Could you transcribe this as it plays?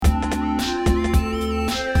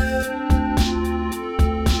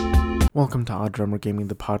Welcome to Odd Drummer Gaming,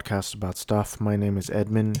 the podcast about stuff. My name is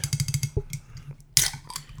Edmund.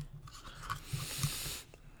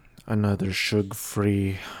 Another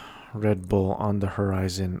sugar-free Red Bull on the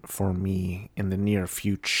horizon for me in the near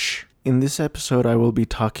future. In this episode, I will be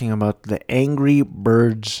talking about the Angry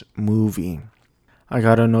Birds movie. I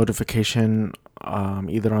got a notification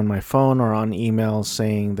either on my phone or on email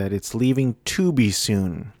saying that it's leaving Tubi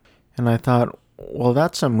soon. And I thought, well,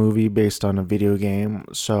 that's a movie based on a video game,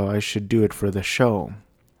 so I should do it for the show.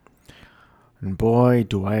 And boy,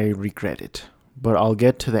 do I regret it. But I'll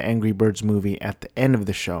get to the Angry Birds movie at the end of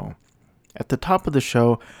the show. At the top of the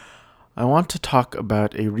show, I want to talk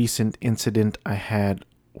about a recent incident I had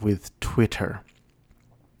with Twitter.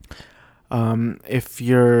 If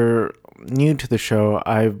you're new to the show,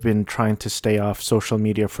 I've been trying to stay off social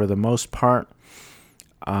media for the most part.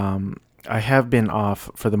 I have been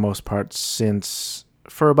off for the most part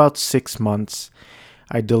for about 6 months.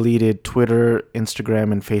 I deleted Twitter,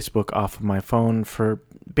 Instagram, and Facebook off of my phone for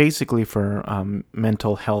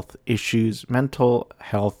mental health issues.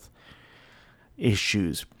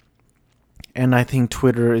 And I think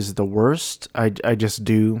Twitter is the worst. I just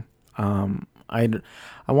do. I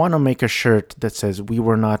want to make a shirt that says we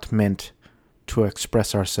were not meant to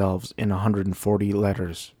express ourselves in 140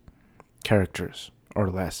 characters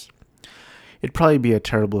or less. It'd probably be a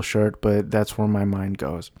terrible shirt, but that's where my mind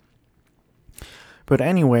goes. But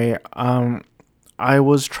anyway, I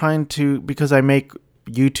was trying to, because I make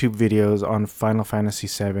YouTube videos on Final Fantasy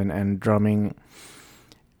VII and drumming,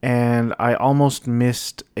 and I almost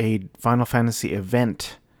missed a Final Fantasy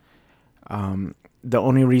event. The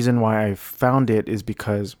only reason why I found it is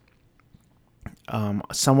because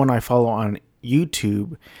someone I follow on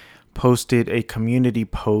YouTube posted a community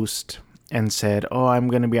post and said, "Oh, I'm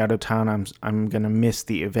going to be out of town. I'm going to miss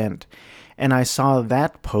the event." And I saw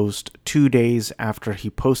that post 2 days after he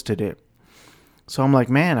posted it. So I'm like,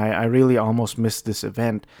 man, I really almost missed this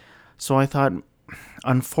event. So I thought,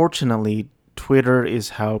 unfortunately, Twitter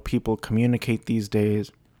is how people communicate these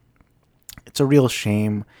days. It's a real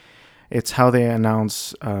shame. It's how they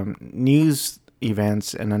announce news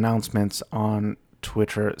events and announcements on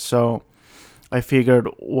Twitter. So I figured,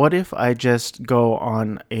 what if I just go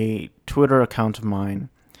on a Twitter account of mine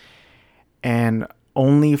and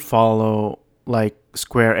only follow like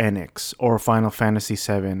Square Enix or Final Fantasy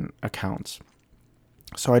VII accounts?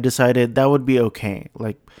 So I decided that would be okay.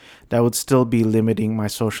 Like, that would still be limiting my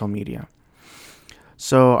social media.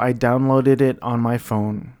 So I downloaded it on my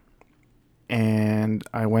phone and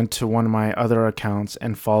I went to one of my other accounts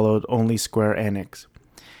and followed only Square Enix.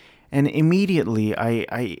 And immediately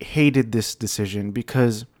I hated this decision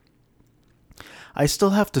because I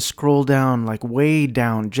still have to scroll down, like way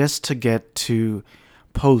down, just to get to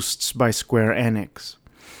posts by Square Enix.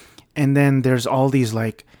 And then there's all these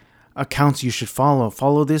like accounts you should follow.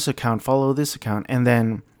 Follow this account, follow this account. And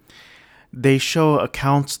then they show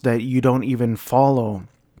accounts that you don't even follow.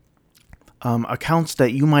 Accounts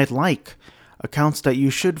that you might like. Accounts that you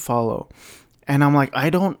should follow. And I'm like,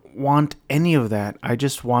 I don't want any of that. I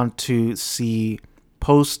just want to see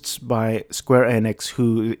posts by Square Enix,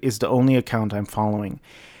 who is the only account I'm following.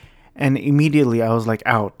 And immediately I was like,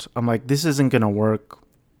 out. I'm like, this isn't going to work.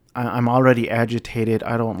 I'm already agitated.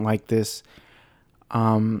 I don't like this.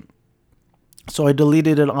 So I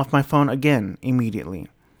deleted it off my phone again immediately.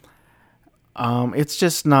 It's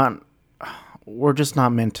just not, we're just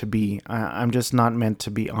not meant to be. I'm just not meant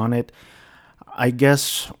to be on it. I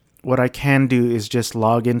guess what I can do is just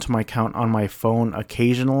log into my account on my phone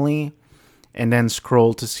occasionally and then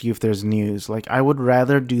scroll to see if there's news. Like, I would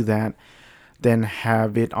rather do that than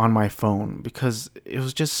have it on my phone because it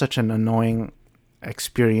was just such an annoying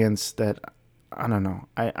experience that, I don't know,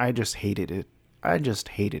 I just hated it.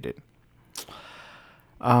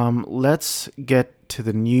 Let's get to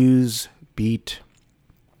the news beat.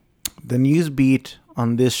 The news beat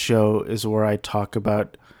on this show is where I talk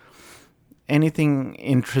about anything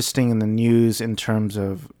interesting in the news in terms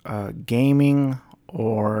of gaming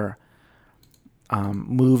or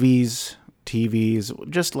movies, TVs,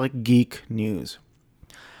 just like geek news.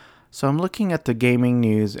 So I'm looking at the gaming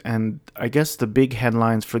news, and I guess the big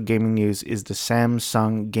headlines for gaming news is the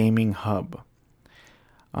Samsung Gaming Hub.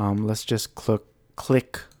 Let's just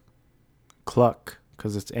cluck,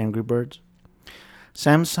 because it's Angry Birds.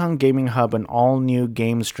 Samsung Gaming Hub, an all-new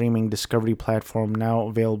game streaming discovery platform now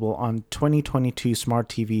available on 2022 smart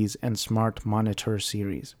TVs and smart monitor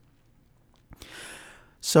series.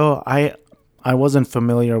 So I wasn't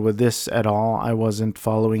familiar with this at all. I wasn't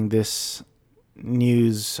following this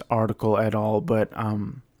news article at all, but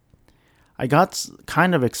I got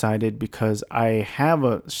kind of excited because I have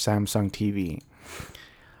a Samsung TV.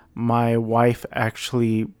 My wife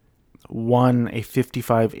actually won a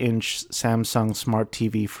 55-inch Samsung Smart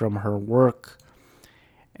TV from her work,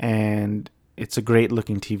 and it's a great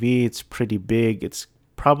looking TV. It's pretty big. It's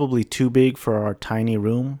probably too big for our tiny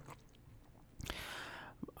room.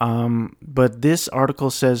 But this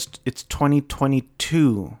article says it's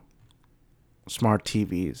 2022 smart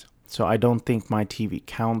TVs, so I don't think my TV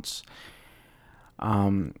counts.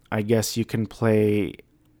 I guess you can play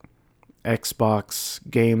Xbox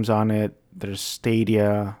games on it. There's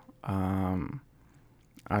Stadia.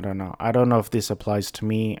 I don't know. I don't know if this applies to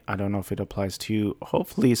me. I don't know if it applies to you.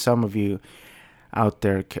 Hopefully some of you out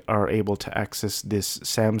there are able to access this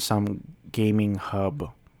Samsung gaming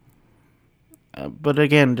hub. But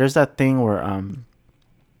again, there's that thing where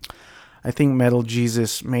I think Metal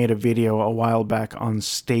Jesus made a video a while back on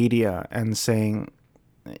Stadia and saying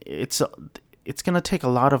it's going to take a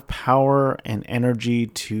lot of power and energy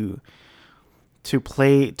to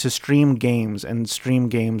stream games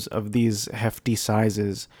of these hefty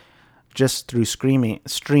sizes just through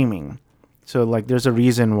streaming. So like there's a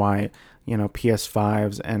reason why,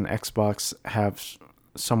 PS5s and Xbox have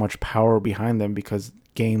so much power behind them, because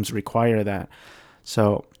games require that.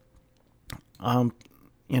 So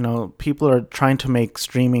people are trying to make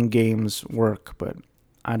streaming games work, but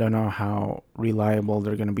I don't know how reliable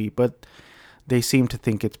they're going to be, but they seem to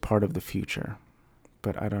think it's part of the future,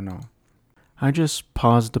 but I don't know. I just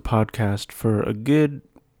paused the podcast for a good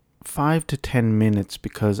 5 to 10 minutes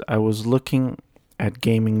because I was looking at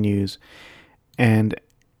gaming news, and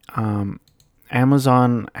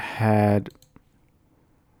Amazon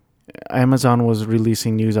was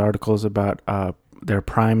releasing news articles about their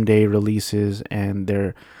Prime Day releases and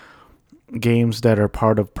their games that are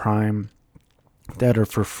part of Prime that are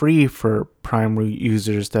for free for Prime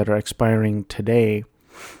users that are expiring today.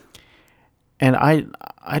 And I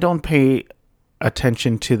don't pay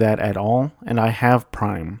attention to that at all, and I have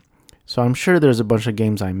Prime, so I'm sure there's a bunch of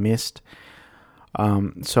games I missed.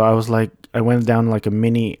 So I went down like a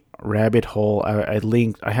mini rabbit hole. I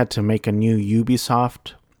had to make a new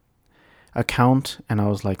Ubisoft account, and I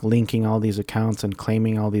was like linking all these accounts and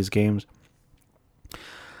claiming all these games.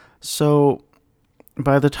 So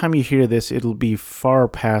by the time you hear this, it'll be far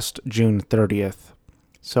past June 30th.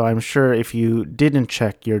 So I'm sure if you didn't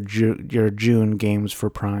check your June games for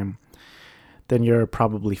Prime, then you're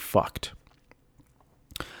probably fucked.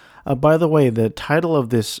 By the way, the title of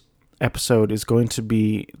this episode is going to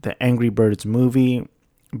be The Angry Birds Movie,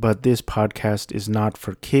 but this podcast is not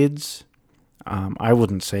for kids. I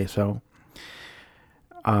wouldn't say so.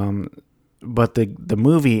 But the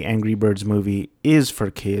movie, Angry Birds Movie, is for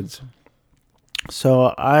kids.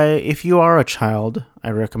 So if you are a child,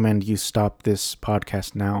 I recommend you stop this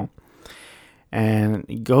podcast now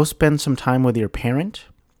and go spend some time with your parent.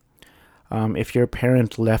 If your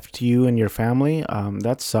parent left you and your family,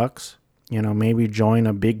 that sucks. Maybe join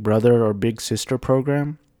a Big Brother or Big Sister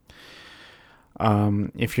program.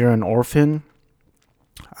 If you're an orphan,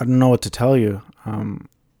 I don't know what to tell you.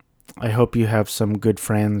 I hope you have some good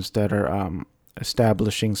friends that are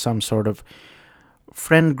establishing some sort of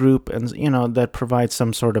friend group, and that provides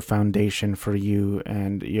some sort of foundation for you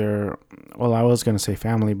and your, well, I was going to say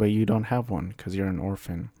family, but you don't have one because you're an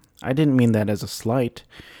orphan. I didn't mean that as a slight.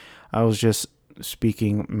 I was just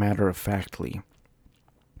speaking matter-of-factly.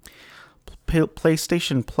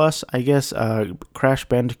 PlayStation Plus, I guess Crash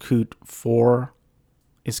Bandicoot 4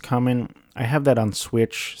 is coming. I have that on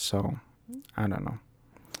Switch, so I don't know.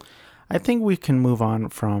 I think we can move on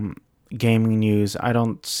from gaming news. I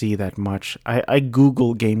don't see that much. I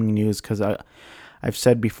Google gaming news because I've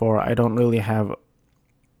said before, I don't really have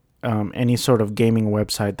any sort of gaming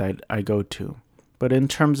website that I go to. But in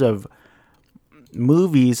terms of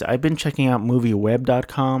movies, I've been checking out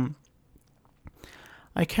movieweb.com.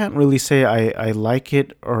 I can't really say I like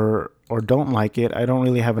it or don't like it. I don't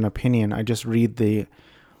really have an opinion. I just read the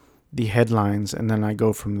headlines and then I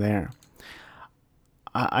go from there.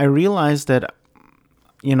 I realize that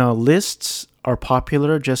lists are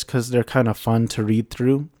popular just because they're kind of fun to read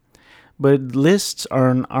through, but lists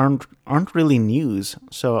aren't really news.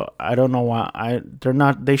 So I don't know why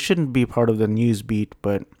they shouldn't be part of the news beat.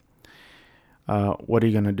 But what are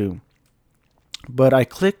you gonna do? But I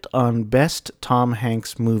clicked on best Tom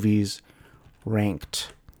Hanks movies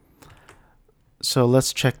ranked. So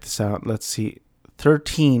let's check this out. Let's see.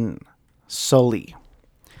 13, Sully.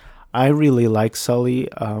 I really like Sully.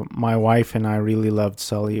 My wife and I really loved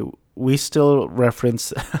Sully. We still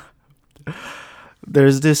reference...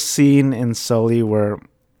 There's this scene in Sully where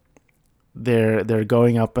they're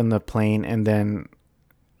going up in the plane, and then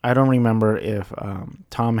I don't remember if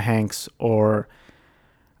Tom Hanks or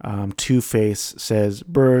Two-Face says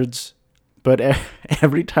birds, but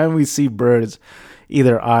every time we see birds,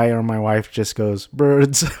 either I or my wife just goes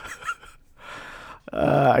birds.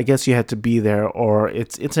 I guess you had to be there, or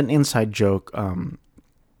it's an inside joke.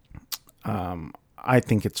 I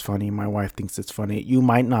think it's funny. My wife thinks it's funny. You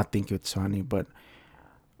might not think it's funny, but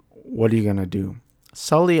what are you gonna do?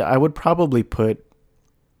 Sully, I would probably put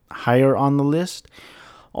higher on the list,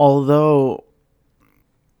 although,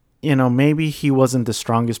 maybe he wasn't the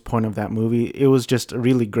strongest point of that movie. It was just a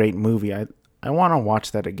really great movie. I want to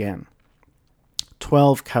watch that again.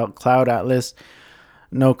 12, Cloud Atlas,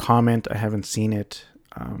 no comment. I haven't seen it.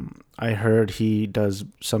 I heard he does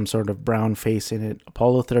some sort of brown face in it.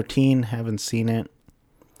 Apollo 13, haven't seen it.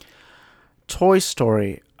 Toy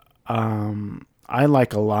Story, I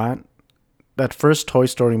like a lot. That first Toy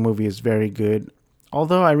Story movie is very good.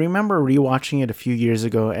 Although I remember rewatching it a few years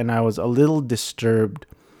ago, and I was a little disturbed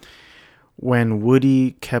when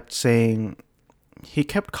Woody he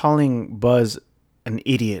kept calling Buzz an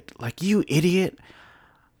idiot. Like, you idiot.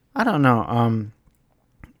 I don't know.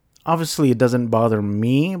 Obviously it doesn't bother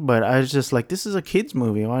me, but I was just like, this is a kid's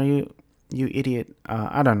movie. Why are you idiot?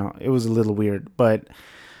 I don't know. It was a little weird, but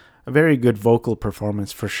a very good vocal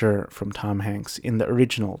performance for sure from Tom Hanks in the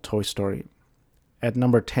original Toy Story. At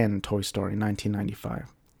number 10, Toy Story,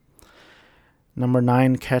 1995. Number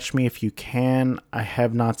 9, Catch Me If You Can. I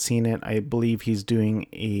have not seen it. I believe he's doing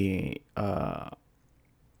a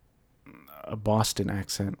Boston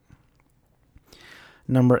accent.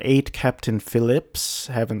 Number 8, Captain Phillips.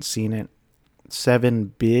 Haven't seen it.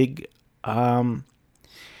 7, Big.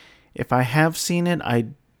 If I have seen it, I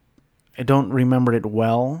don't remember it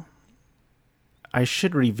well. I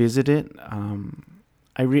should revisit it.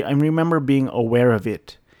 I remember being aware of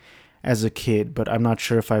it as a kid, but I'm not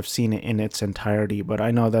sure if I've seen it in its entirety. But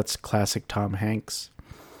I know that's classic Tom Hanks.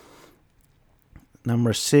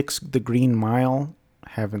 Number 6, The Green Mile.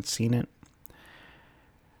 Haven't seen it.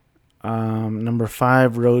 Number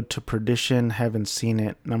 5, Road to Perdition. Haven't seen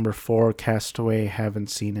it. Number 4, Castaway. Haven't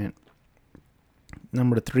seen it.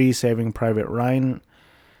 Number 3, Saving Private Ryan.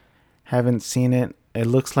 Haven't seen it. It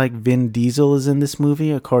looks like Vin Diesel is in this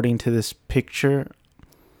movie, according to this picture.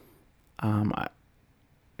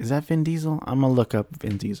 Is that Vin Diesel? I'm gonna look up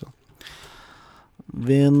Vin Diesel.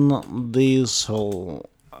 Vin Diesel.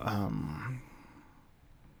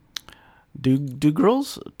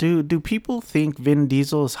 Do people think Vin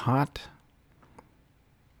Diesel is hot?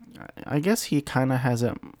 I guess he kind of has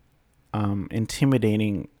a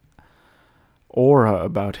intimidating aura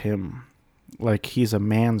about him, like he's a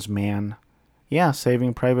man's man. Yeah,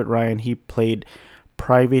 Saving Private Ryan. He played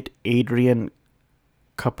Private Adrian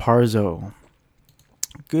Caparzo.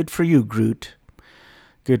 Good for you, Groot.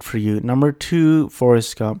 Good for you. Number 2,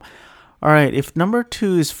 Forrest Gump. All right, if number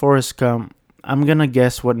 2 is Forrest Gump, I'm going to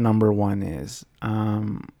guess what number 1 is.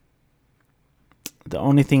 The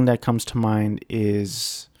only thing that comes to mind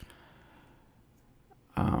is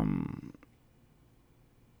the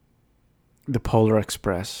Polar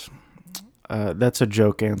Express. That's a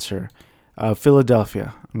joke answer.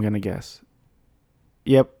 Philadelphia, I'm going to guess.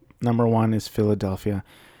 Yep, number 1 is Philadelphia.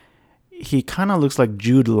 He kind of looks like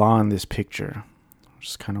Jude Law in this picture, which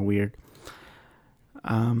is kind of weird.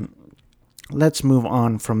 Let's move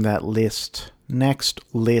on from that list. Next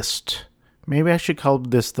list. Maybe I should call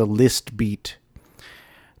this the list beat.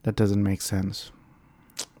 That doesn't make sense.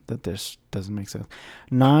 This doesn't make sense.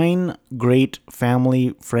 9 great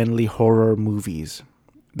family-friendly horror movies.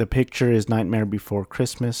 The picture is Nightmare Before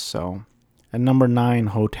Christmas, so... At number 9,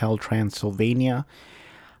 Hotel Transylvania.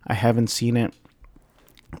 I haven't seen it.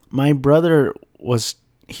 My brother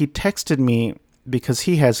he texted me because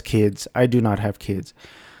he has kids. I do not have kids.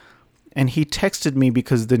 And he texted me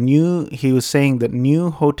because he was saying the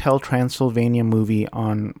new Hotel Transylvania movie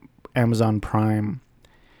on Amazon Prime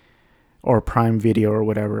or Prime Video or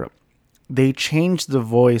whatever, they changed the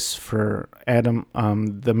voice for Adam,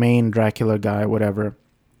 the main Dracula guy, whatever.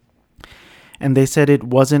 And they said it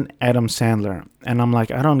wasn't Adam Sandler. And I'm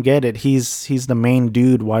like, I don't get it. He's the main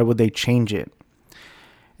dude. Why would they change it?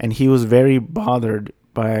 And he was very bothered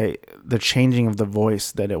by the changing of the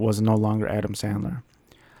voice, that it was no longer Adam Sandler.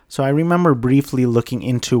 So I remember briefly looking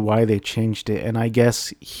into why they changed it. And I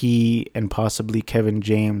guess he and possibly Kevin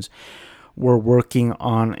James were working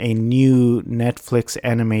on a new Netflix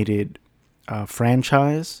animated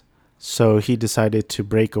franchise. So he decided to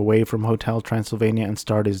break away from Hotel Transylvania and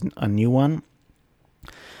start a new one.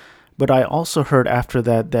 But I also heard after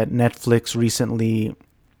that Netflix recently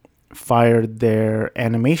fired their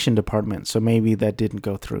animation department. So maybe that didn't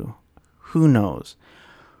go through. Who knows?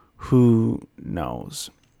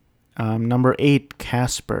 Number 8,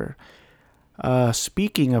 Casper.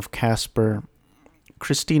 Speaking of Casper,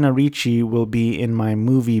 Christina Ricci will be in my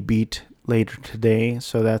movie beat later today,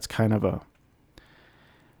 so that's kind of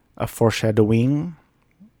a foreshadowing.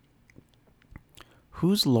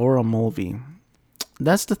 Who's Laura Mulvey?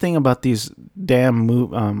 That's the thing about these damn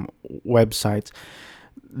websites.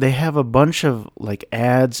 They have a bunch of like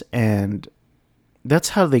ads, and that's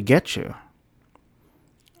how they get you.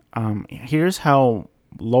 Here's how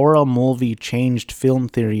Laura Mulvey changed film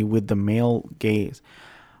theory with the male gaze.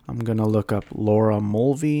 I'm gonna look up Laura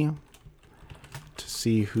Mulvey to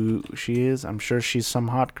see who she is. I'm sure she's some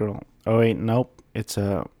hot girl. Oh wait, nope. It's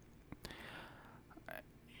a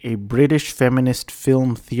British feminist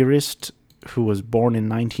film theorist who was born in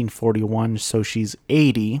 1941, so she's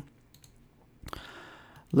 80.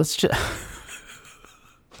 Let's just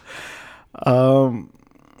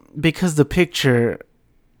because the picture,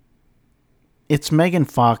 it's Megan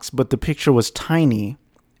Fox, but the picture was tiny,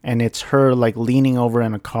 and it's her like leaning over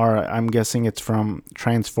in a car. I'm guessing it's from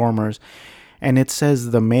Transformers, and it says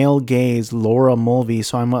the male gaze Laura Mulvey.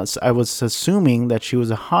 So I was assuming that she was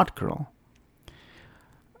a hot girl.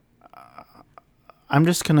 I'm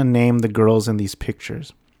just gonna name the girls in these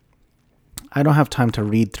pictures. I don't have time to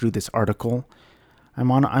read through this article. I'm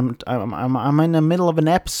in the middle of an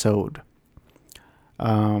episode.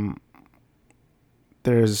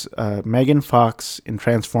 There's Megan Fox in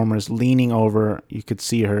Transformers leaning over. You could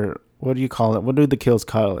see her. What do you call it? What do the kills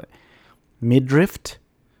call it? Midriff?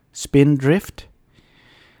 Spindrift?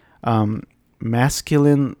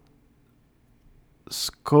 Masculine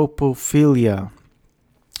scopophilia.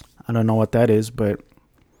 I don't know what that is, but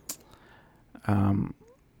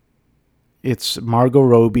it's Margot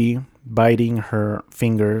Robbie biting her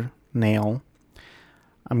fingernail.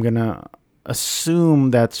 I'm going to assume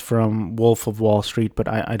that's from Wolf of Wall Street, but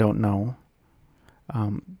I don't know.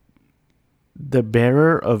 The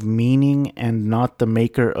bearer of meaning and not the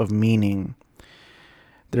maker of meaning.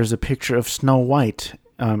 There's a picture of Snow White,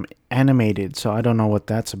 animated, so I don't know what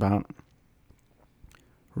that's about.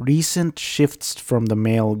 Recent shifts from the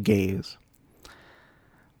male gaze.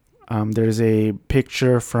 There's a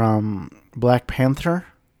picture from Black Panther.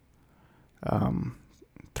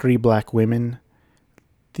 3 black women.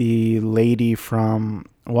 The lady from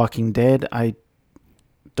Walking Dead, I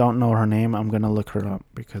don't know her name. I'm going to look her up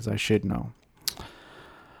because I should know.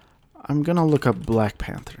 I'm going to look up Black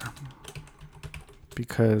Panther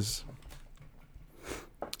because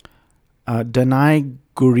Danai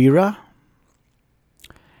Gurira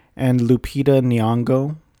and Lupita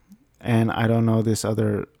Nyong'o, and I don't know this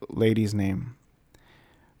other lady's name,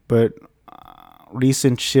 but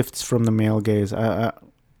recent shifts from the male gaze.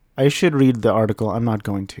 I should read the article. I'm not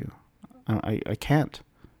going to. I can't.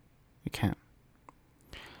 I can't.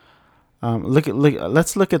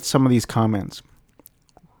 Let's look at some of these comments.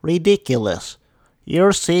 Ridiculous.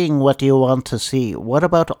 You're seeing what you want to see. What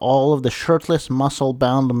about all of the shirtless,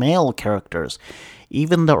 muscle-bound male characters?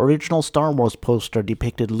 Even the original Star Wars poster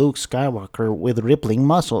depicted Luke Skywalker with rippling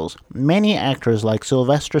muscles. Many actors like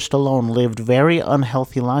Sylvester Stallone lived very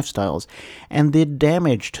unhealthy lifestyles and did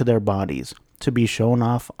damage to their bodies to be shown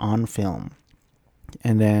off on film.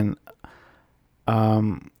 And then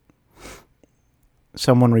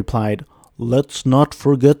someone replied, let's not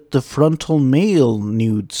forget the frontal male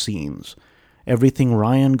nude scenes. Everything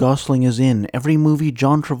Ryan Gosling is in, every movie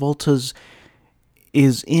John Travolta's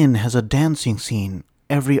is in has a dancing scene.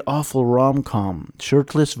 Every awful rom-com,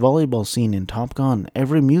 shirtless volleyball scene in Top Gun,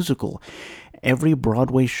 every musical, every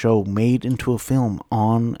Broadway show made into a film,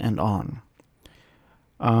 on and on.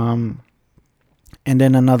 And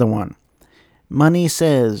then another one. Money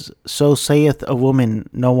says, so saith a woman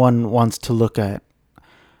no one wants to look at.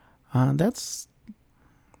 That's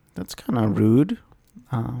kind of rude.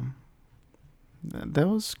 That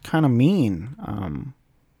was kind of mean.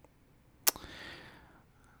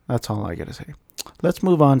 That's all I gotta say. Let's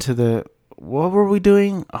move on to what were we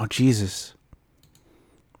doing? Oh, Jesus.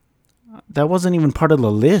 That wasn't even part of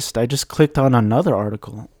the list. I just clicked on another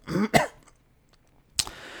article.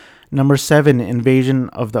 Number 7, Invasion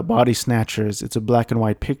of the Body Snatchers. It's a black and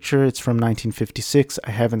white picture. It's from 1956.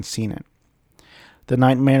 I haven't seen it. The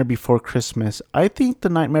Nightmare Before Christmas. I think The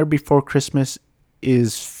Nightmare Before Christmas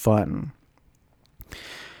is fun.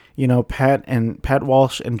 You know, Pat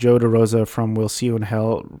Walsh and Joe DeRosa from We'll See You in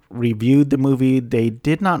Hell reviewed the movie. They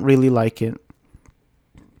did not really like it.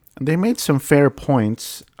 They made some fair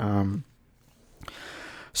points.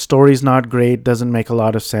 Story's not great, doesn't make a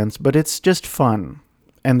lot of sense, but it's just fun.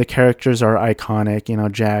 And the characters are iconic, you know,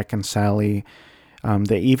 Jack and Sally.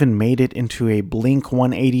 They even made it into a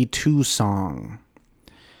Blink-182 song.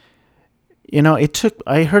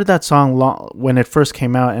 I heard that song when it first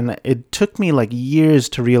came out, and it took me like years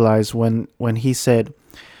to realize when he said,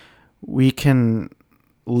 we can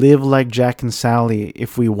live like Jack and Sally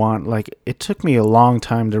if we want. Like, it took me a long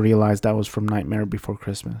time to realize that was from Nightmare Before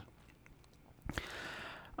Christmas.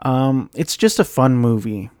 It's just a fun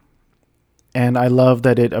movie, and I love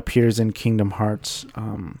that it appears in Kingdom Hearts.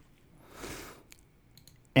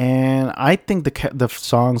 And I think the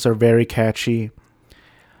songs are very catchy.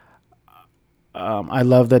 I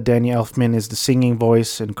love that Danny Elfman is the singing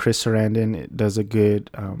voice, and Chris Sarandon does a good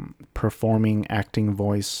performing acting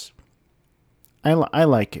voice. I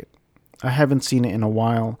like it. I haven't seen it in a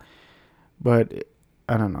while, but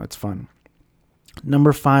I don't know. It's fun.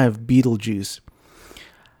 Number 5, Beetlejuice.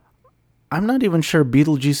 I'm not even sure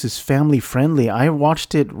Beetlejuice is family friendly. I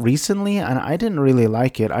watched it recently and I didn't really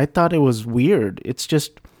like it. I thought it was weird. It's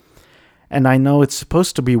just, and I know it's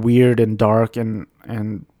supposed to be weird and dark and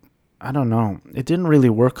I don't know. It didn't really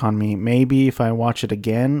work on me. Maybe if I watch it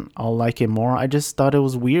again, I'll like it more. I just thought it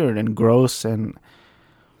was weird and gross, and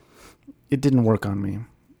it didn't work on me.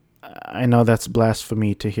 I know that's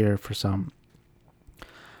blasphemy to hear for some.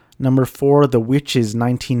 Number 4, The Witches,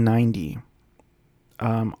 1990.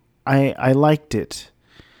 I liked it.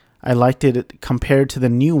 I liked it compared to the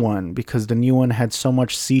new one because the new one had so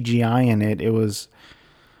much CGI in it. It was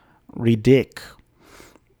Riddick.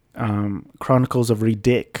 Chronicles of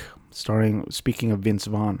Riddick. Speaking of Vince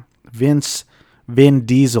Vaughn. Vin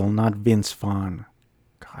Diesel, not Vince Vaughn.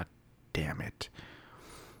 God damn it.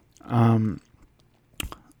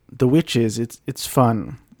 The Witches, it's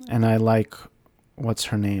fun. And I like, what's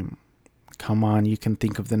her name? Come on, you can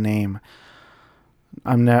think of the name.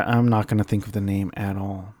 I'm not going to think of the name at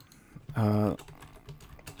all. The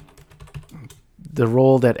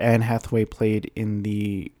role that Anne Hathaway played in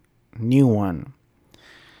the new one.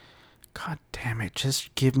 God damn it,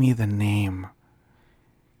 just give me the name.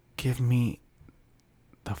 Give me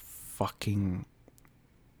the fucking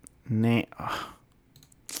name.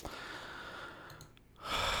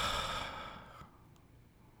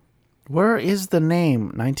 Where is the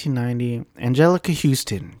name? 1990. Angelica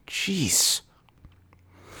Houston. Jeez.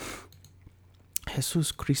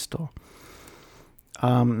 Jesus Cristo.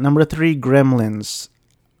 Number 3, Gremlins.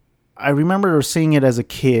 I remember seeing it as a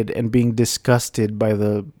kid and being disgusted by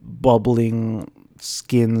the bubbling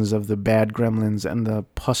skins of the bad gremlins and the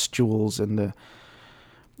pustules and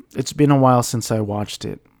it's been a while since I watched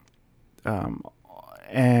it.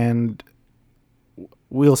 And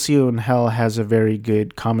We'll See You in Hell has a very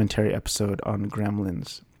good commentary episode on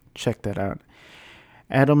Gremlins. Check that out.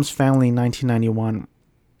 Addams Family, 1991.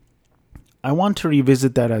 I want to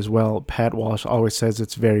revisit that as well. Pat Walsh always says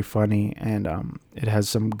it's very funny and it has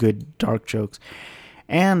some good dark jokes.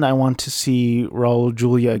 And I want to see Raul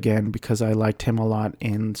Julia again because I liked him a lot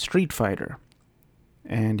in Street Fighter.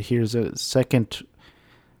 And here's a second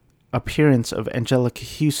appearance of Angelica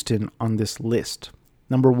Houston on this list.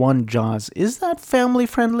 Number 1, Jaws. Is that family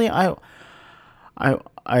friendly? I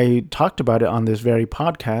talked about it on this very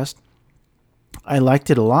podcast. I liked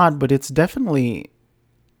it a lot, but it's definitely,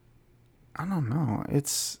 I don't know.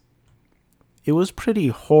 It was pretty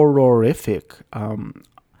horrific.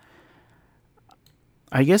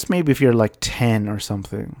 I guess maybe if you're like 10 or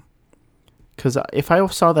something. Because if I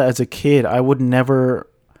saw that as a kid, I would never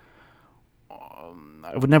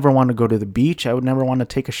want to go to the beach. I would never want to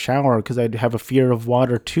take a shower because I'd have a fear of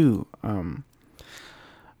water too.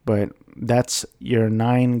 But that's your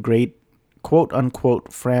 9 great quote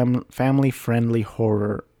unquote family friendly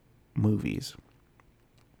horror movies.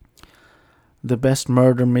 The best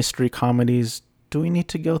murder mystery comedies. Do we need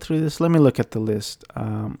to go through this? Let me look at the list.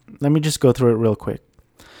 Let me just go through it real quick.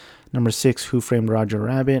 Number 6, Who Framed Roger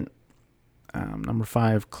Rabbit. Number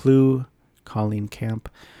 5, Clue, Colleen Camp.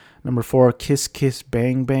 Number 4, Kiss Kiss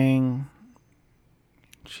Bang Bang.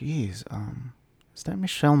 Jeez, is that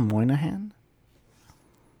Michelle Moynihan?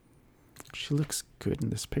 She looks good in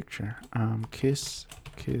this picture. Kiss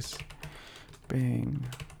Kiss Bang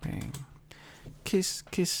Bang. Kiss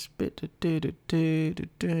Kiss me.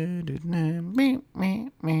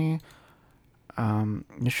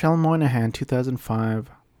 Michelle Moynihan, 2005.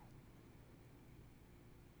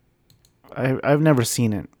 I've never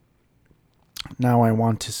seen it. Now I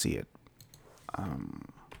want to see it.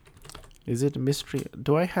 Is it a mystery?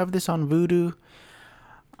 Do I have this on Vudu?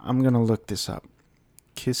 I'm gonna look this up.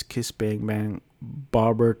 Kiss Kiss Bang Bang,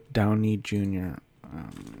 Robert Downey Jr.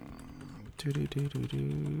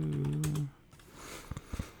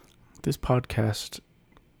 This podcast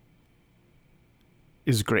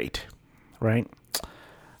is great, right?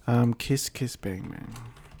 Kiss Kiss Bang Bang.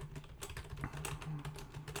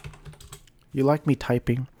 You like me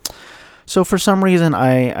typing? So for some reason,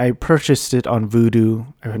 I purchased it on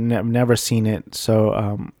Vudu. I've never seen it.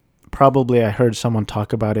 So probably I heard someone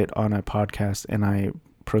talk about it on a podcast, and I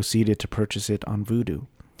proceeded to purchase it on Vudu.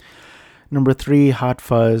 Number 3, Hot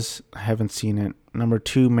Fuzz. I haven't seen it. Number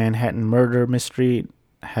 2, Manhattan Murder Mystery.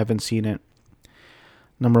 Haven't seen it.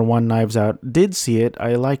 Number 1, Knives Out. Did see it.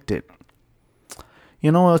 I liked it.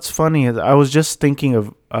 You know what's funny is I was just thinking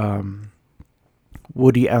of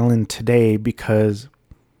Woody Allen today because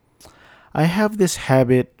I have this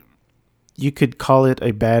habit, you could call it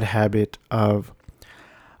a bad habit, of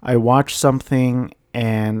I watch something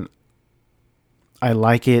and I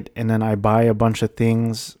like it, and then I buy a bunch of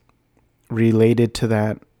things related to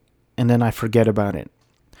that, and then I forget about it.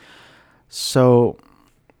 So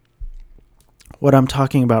what I'm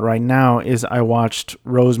talking about right now is I watched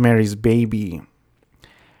Rosemary's Baby,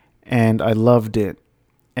 and I loved it,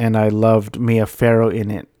 and I loved Mia Farrow in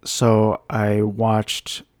it. So I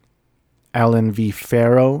watched Alan V.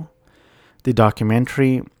 Farrow, the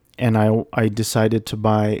documentary, and I decided to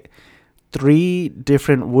buy 3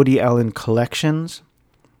 different Woody Allen collections,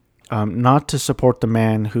 not to support the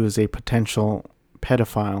man who is a potential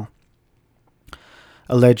pedophile,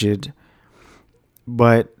 alleged,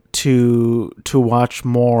 but to watch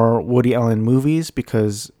more Woody Allen movies,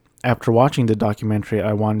 because after watching the documentary,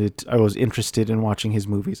 I was interested in watching his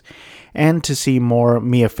movies, and to see more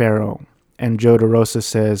Mia Farrow. And Joe DeRosa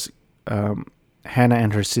says Hannah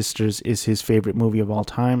and Her Sisters is his favorite movie of all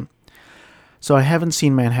time. So I haven't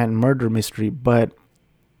seen Manhattan Murder Mystery, but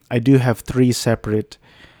I do have 3 separate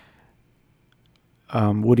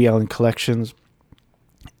Woody Allen collections.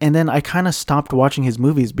 And then I kind of stopped watching his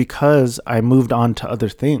movies because I moved on to other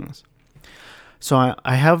things. So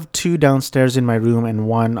I have 2 downstairs in my room and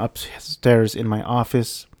 1 upstairs in my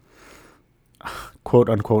office. Quote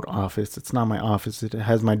unquote office. It's not my office. It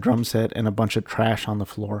has my drum set and a bunch of trash on the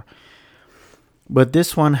floor. But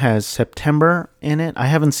this one has September in it. I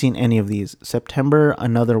haven't seen any of these. September,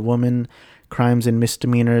 Another Woman, Crimes and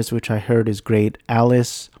Misdemeanors, which I heard is great,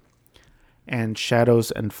 Alice, and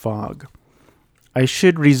Shadows and Fog. I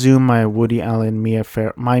should resume my Woody Allen, Mia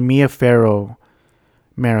Farrow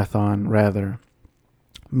marathon, rather.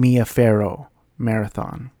 Mia Farrow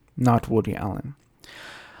marathon, not Woody Allen.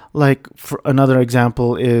 Like, for another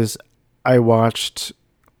example is I watched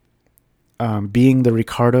Being the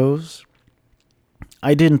Ricardos.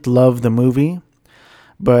 I didn't love the movie,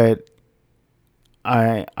 but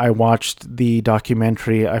I watched the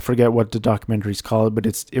documentary. I forget what the documentary is called, but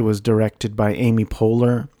it was directed by Amy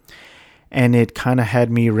Poehler, and it kind of had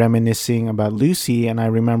me reminiscing about Lucy, and I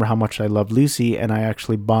remember how much I love Lucy, and I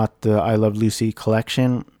actually bought the I Love Lucy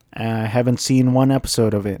collection. I haven't seen 1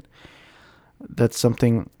 episode of it. That's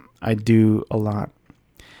something I do a lot.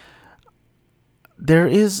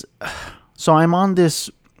 So I'm on this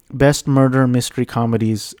Best Murder Mystery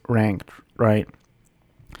Comedies ranked, right?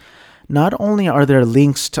 Not only are there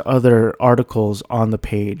links to other articles on the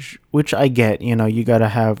page, which I get, you got to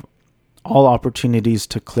have all opportunities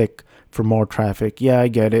to click for more traffic. Yeah, I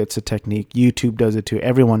get it. It's a technique. YouTube does it too.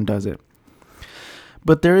 Everyone does it.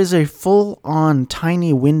 But there is a full-on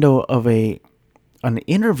tiny window of an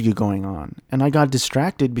interview going on. And I got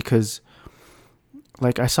distracted because,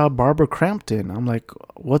 like, I saw Barbara Crampton. I'm like,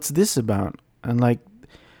 what's this about? And, like,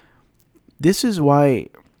 this is why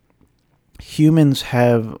humans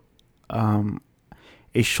have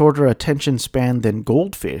a shorter attention span than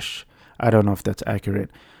goldfish. I don't know if that's accurate.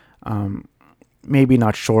 Maybe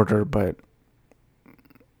not shorter, but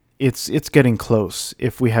it's getting close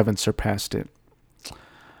if we haven't surpassed it.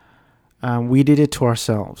 We did it to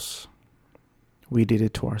ourselves.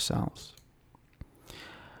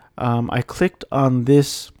 I clicked on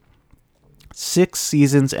this 6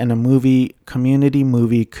 seasons and a movie, Community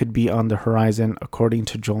movie could be on the horizon, according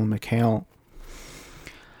to Joel McHale.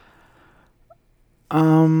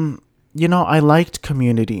 I liked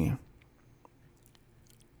Community.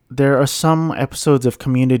 There are some episodes of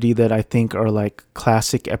Community that I think are like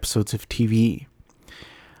classic episodes of TV.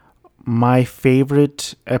 My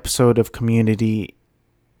favorite episode of Community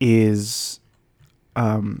is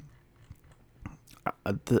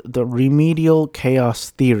the Remedial Chaos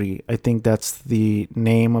Theory. I think that's the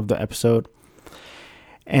name of the episode.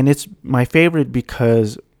 And it's my favorite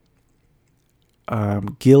because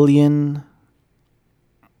Gillian,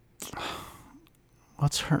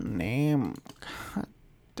 what's her name? God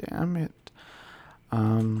damn it.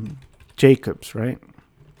 Jacobs, right?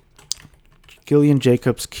 Gillian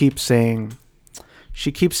Jacobs keeps singing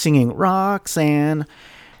Roxanne,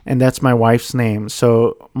 and that's my wife's name.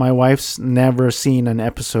 So my wife's never seen an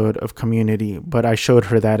episode of Community, but I showed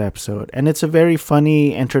her that episode, and it's a very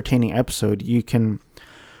funny, entertaining episode. You can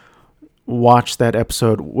watch that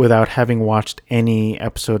episode without having watched any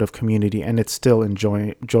episode of Community, and it's still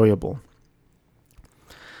enjoyable.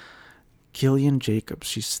 Gillian Jacobs,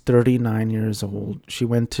 she's 39 years old. She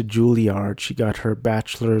went to Juilliard. She got her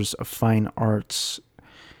Bachelor's of Fine Arts.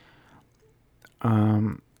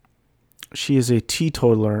 She is a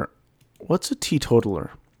teetotaler. What's a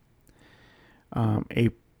teetotaler? A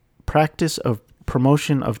practice of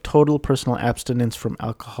promotion of total personal abstinence from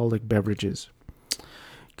alcoholic beverages.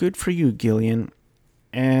 Good for you, Gillian.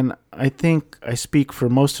 And I think I speak for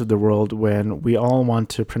most of the world when we all want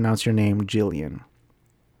to pronounce your name Jillian.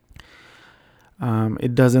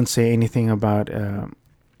 It doesn't say anything about a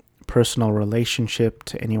personal relationship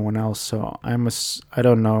to anyone else, so I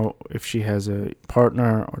don't know if she has a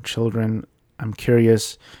partner or children. I'm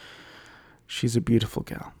curious. She's a beautiful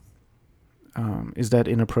gal. Is that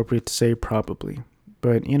inappropriate to say? Probably.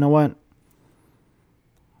 But you know what?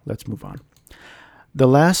 Let's move on. The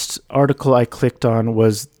last article I clicked on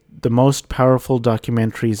was the most powerful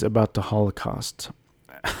documentaries about the Holocaust.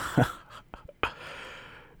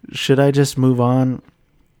 Should I just move on?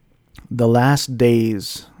 The Last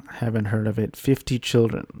Days. Haven't heard of it. 50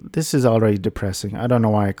 Children. This is already depressing. I don't know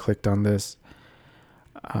why I clicked on this.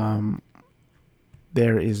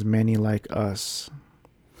 There is Many Like Us.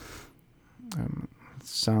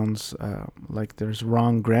 Sounds like there's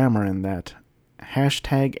wrong grammar in that.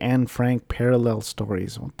 Hashtag Anne Frank parallel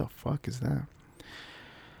stories. What the fuck is that?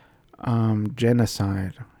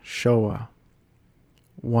 Genocide. Shoah.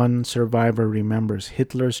 One survivor remembers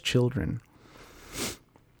Hitler's children.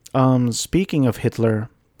 Speaking of Hitler,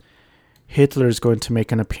 Hitler's going to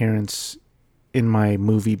make an appearance in my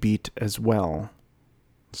movie beat as well.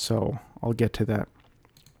 So I'll get to that.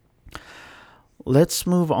 Let's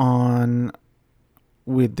move on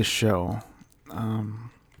with the show.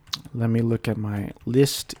 Let me look at my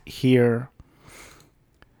list here.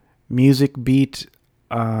 Music beat,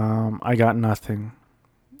 I got nothing.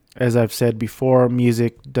 As I've said before,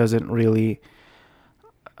 music doesn't really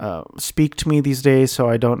speak to me these days, so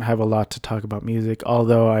I don't have a lot to talk about music,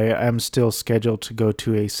 although I am still scheduled to go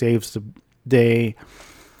to a Saves the Day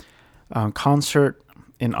concert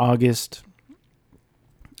in August.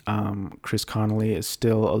 Chris Connolly is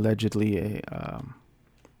still allegedly a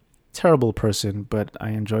terrible person, but I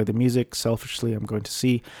enjoy the music. Selfishly, I'm going to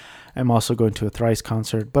see. I'm also going to a Thrice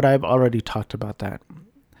concert, but I've already talked about that.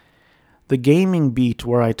 The gaming beat,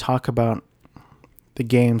 where I talk about the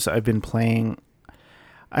games I've been playing,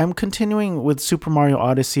 I'm continuing with Super Mario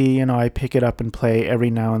Odyssey. I pick it up and play every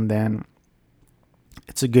now and then.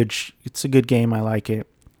 It's a good game. I like it.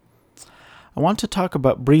 I want to talk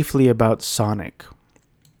briefly about Sonic.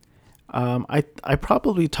 I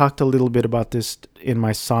probably talked a little bit about this in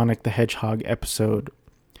my Sonic the Hedgehog episode,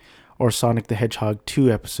 or Sonic the Hedgehog 2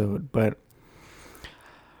 episode, but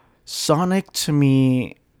Sonic, to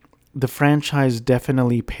me, the franchise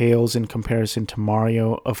definitely pales in comparison to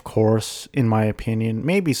Mario, of course, in my opinion.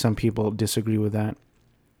 Maybe some people disagree with that.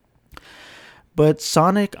 But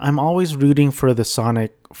Sonic, I'm always rooting for the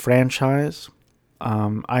Sonic franchise.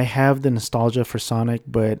 I have the nostalgia for Sonic,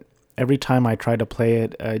 but every time I try to play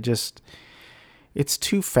it, it's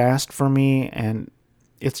too fast for me, and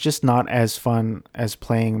it's just not as fun as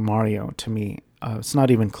playing Mario to me. It's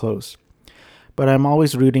not even close. But I'm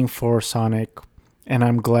always rooting for Sonic, and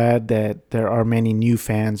I'm glad that there are many new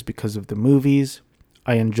fans because of the movies.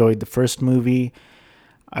 I enjoyed the first movie.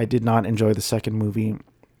 I did not enjoy the second movie.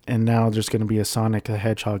 And now there's going to be a Sonic the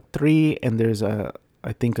Hedgehog 3, and there's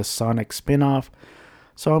I think a Sonic spin-off.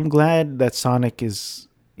 So I'm glad that Sonic is,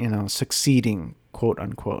 succeeding, quote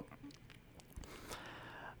unquote.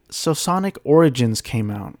 So Sonic Origins came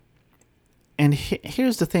out. And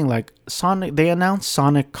here's the thing, Sonic, they announced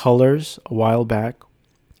Sonic Colors a while back,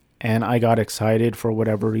 and I got excited for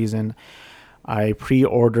whatever reason. I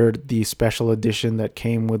pre-ordered the special edition that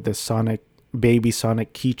came with the Baby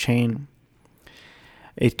Sonic keychain.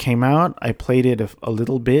 It came out, I played it a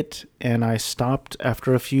little bit, and I stopped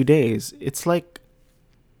after a few days. It's like,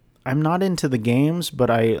 I'm not into the games,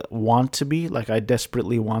 but I want to be, I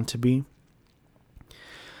desperately want to be.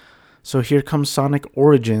 So here comes Sonic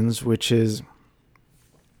Origins, which is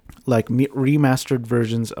remastered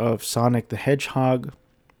versions of Sonic the Hedgehog,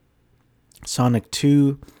 Sonic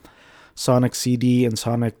 2, Sonic CD, and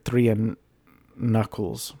Sonic 3 and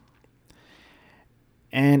Knuckles.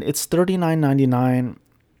 And it's $39.99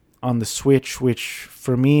 on the Switch, which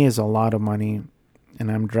for me is a lot of money,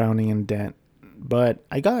 and I'm drowning in debt. But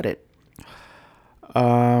I got it.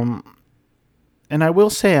 And I will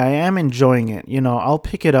say I am enjoying it. I'll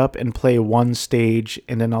pick it up and play one stage,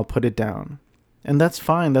 and then I'll put it down. And that's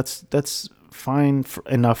fine. That's fine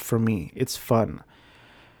enough for me. It's fun.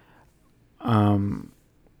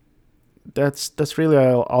 That's really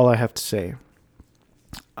all I have to say.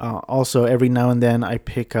 Also, every now and then I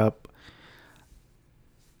pick up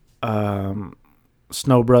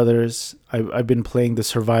Snow Brothers. I've been playing the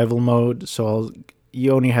survival mode, so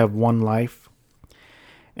you only have one life,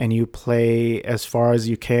 and you play as far as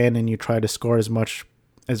you can, and you try to score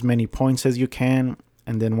as many points as you can,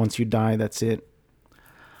 and then once you die, that's it.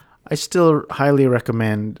 I still highly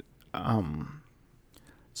recommend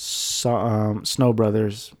Snow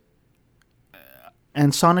Brothers.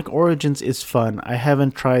 And Sonic Origins is fun. I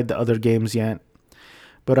haven't tried the other games yet,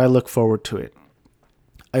 but I look forward to it.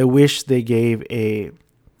 I wish they gave a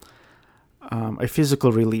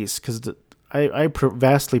physical release, because I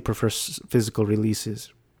vastly prefer physical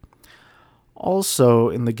releases. Also,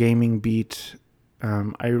 in the gaming beat,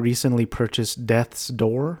 I recently purchased Death's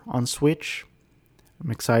Door on Switch.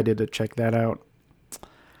 I'm excited to check that out.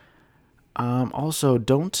 Also,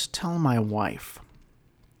 Don't Tell My Wife.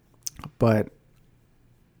 But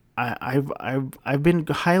I've been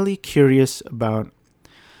highly curious about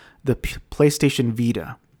the PlayStation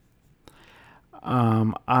Vita.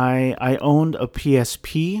 I owned a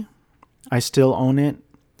PSP. I still own it.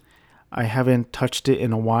 I haven't touched it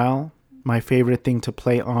in a while. My favorite thing to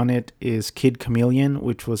play on it is Kid Chameleon,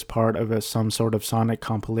 which was part of some sort of Sonic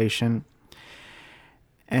compilation.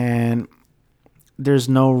 And there's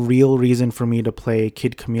no real reason for me to play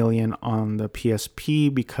Kid Chameleon on the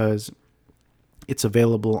PSP because it's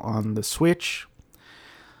available on the Switch.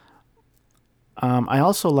 I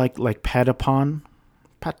also like Patapon.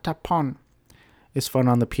 Patapon is fun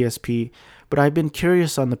on the PSP, but I've been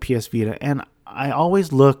curious on the PS Vita, and I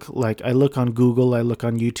always look on Google, I look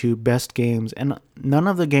on YouTube, best games, and none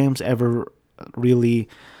of the games ever really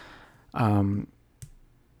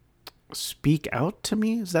speak out to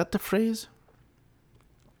me. Is that the phrase?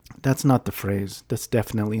 That's not the phrase. That's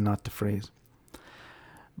definitely not the phrase.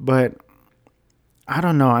 But I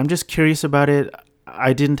don't know. I'm just curious about it.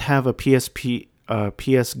 I didn't have a PS Go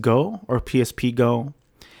or PSP Go,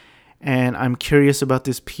 and I'm curious about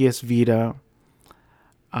this PS Vita.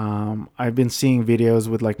 I've been seeing videos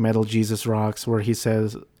with like Metal Jesus Rocks where he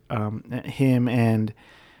says him and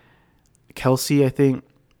Kelsey, I think,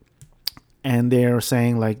 and they're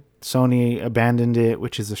saying like Sony abandoned it,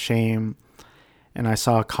 which is a shame. And I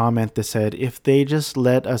saw a comment that said, if they just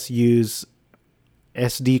let us use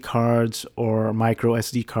SD cards or micro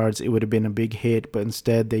SD cards, it would have been a big hit. But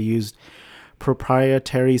instead, they used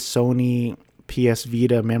proprietary Sony PS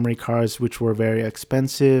Vita memory cards, which were very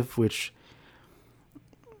expensive, which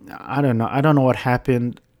I don't know. I don't know what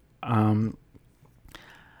happened. I'm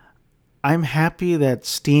happy that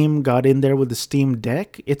Steam got in there with the Steam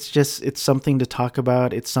Deck. It's something to talk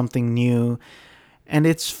about. It's something new, and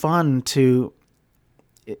it's fun to.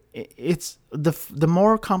 It's the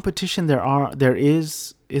more competition there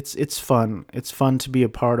is. It's fun. It's fun to be a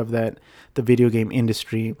part of that. The video game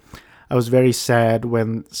industry. I was very sad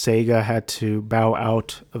when Sega had to bow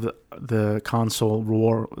out of the console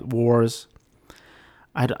wars.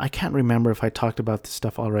 I can't remember if I talked about this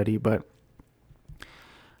stuff already, but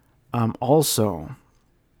also,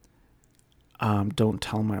 don't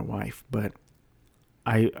tell my wife, but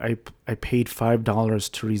I paid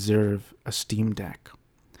 $5 to reserve a Steam Deck,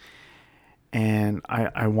 and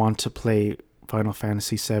I want to play Final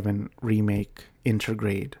Fantasy VII Remake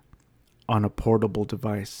Intergrade on a portable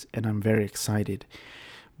device, and I'm very excited.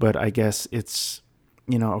 But I guess it's,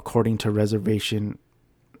 according to reservation,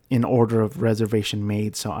 in order of reservation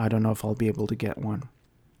made, so I don't know if I'll be able to get one.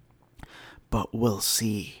 But we'll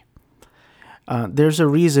see. There's a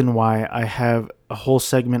reason why I have a whole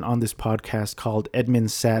segment on this podcast called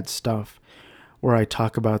Edmund's Sad Stuff, where I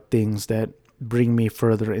talk about things that bring me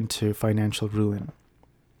further into financial ruin.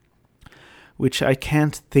 Which I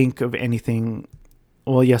can't think of anything.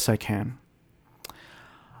 Well, yes, I can.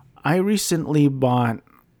 I recently bought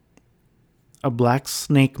a Black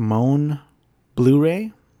Snake Moan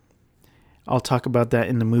Blu-ray. I'll talk about that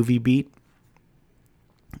in the movie beat.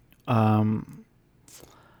 I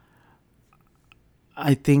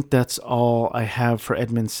think that's all I have for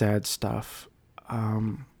Edmund's Sad Stuff.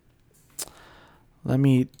 Let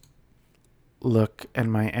me look at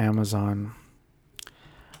my Amazon.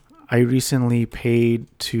 I recently paid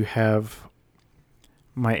to have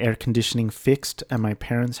my air conditioning fixed at my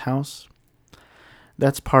parents' house.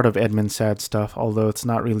 That's part of Edmund's Sad Stuff, although it's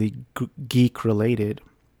not really geek related.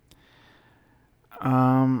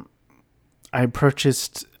 I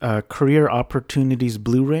purchased Career Opportunities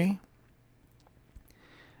Blu-ray.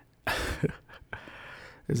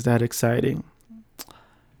 Is that exciting?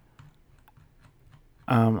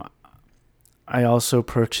 I also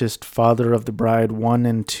purchased Father of the Bride 1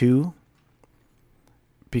 and 2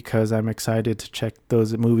 because I'm excited to check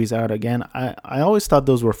those movies out again. I always thought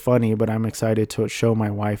those were funny, but I'm excited to show my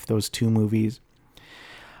wife those two movies.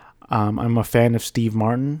 I'm a fan of Steve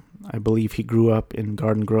Martin. I believe he grew up in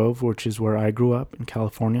Garden Grove, which is where I grew up in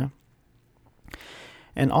California.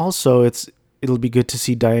 And also, it'll be good to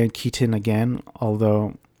see Diane Keaton again,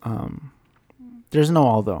 although there's no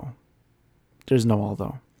although. There's no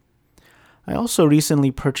although. I also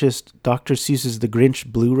recently purchased Dr. Seuss's The Grinch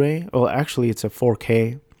Blu-ray. Well, actually, it's a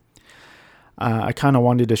 4K. I kind of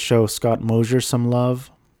wanted to show Scott Mosier some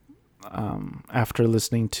love after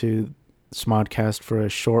listening to Smodcast for a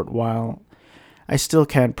short while. I still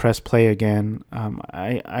can't press play again.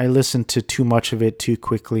 I listened to too much of it too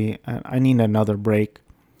quickly. I need another break.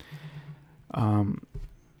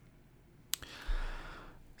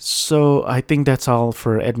 So I think that's all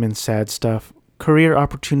for Edmund's sad stuff. Career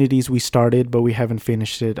opportunities we started, but we haven't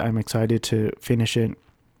finished it. I'm excited to finish it.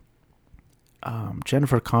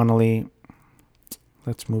 Jennifer Connelly.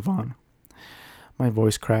 Let's move on. My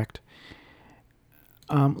voice cracked.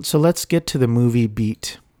 So let's get to the movie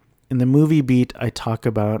beat. In the movie beat, I talk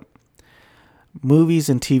about movies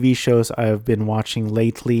and TV shows I have been watching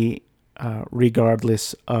lately,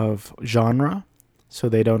 regardless of genre. So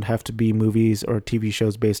they don't have to be movies or TV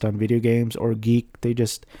shows based on video games or geek. They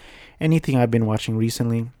just anything I've been watching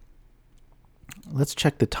recently. Let's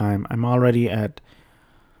check the time. I'm already at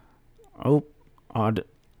I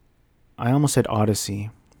almost said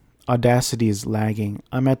Odyssey. Audacity is lagging.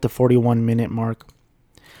 I'm at the 41-minute mark.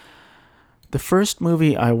 The first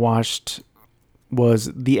movie I watched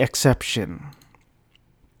was The Exception.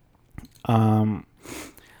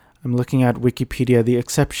 I'm looking at Wikipedia. The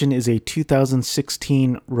Exception is a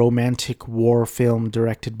 2016 romantic war film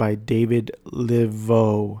directed by David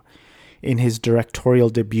Leveaux in his directorial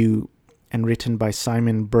debut and written by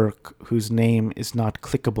Simon Burke, whose name is not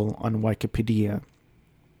clickable on Wikipedia.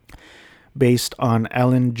 Based on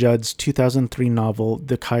Alan Judd's 2003 novel,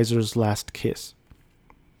 The Kaiser's Last Kiss.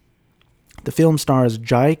 The film stars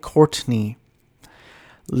Jai Courtney,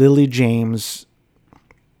 Lily James,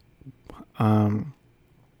 and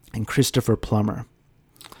Christopher Plummer.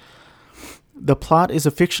 The plot is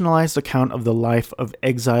a fictionalized account of the life of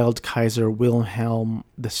exiled Kaiser Wilhelm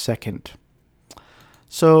II.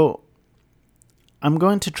 So, I'm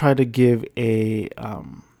going to try to give a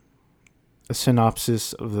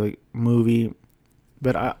synopsis of the movie,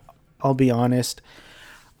 but I'll be honest,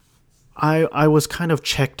 I was kind of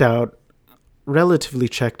relatively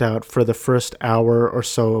checked out for the first hour or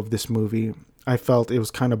so of this movie. I felt it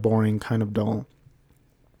was kind of boring, kind of dull.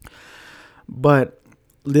 But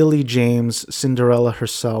Lily James, Cinderella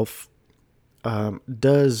herself,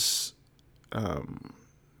 does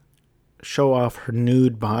show off her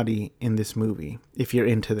nude body in this movie, if you're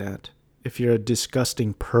into that. If you're a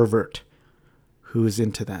disgusting pervert who is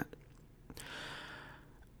into that.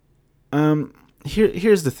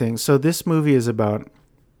 Here's the thing. So this movie is about...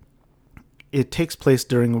 It takes place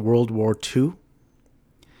during World War II.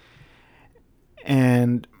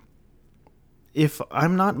 And if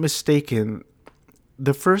I'm not mistaken,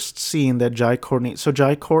 the first scene that Jai Courtney... So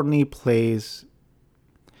Jai Courtney plays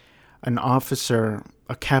an officer,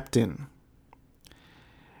 a captain.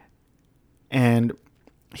 And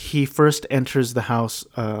he first enters the house,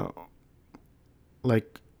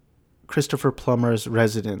 like Christopher Plummer's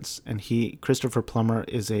residence. And Christopher Plummer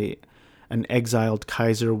is an exiled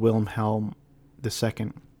Kaiser Wilhelm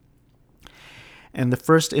II. And the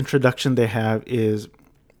first introduction they have is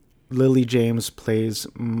Lily James plays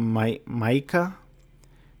Maika,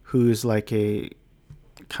 who is like a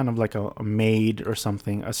maid or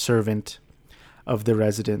something, a servant of the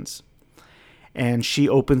residence. And she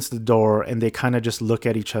opens the door and they kind of just look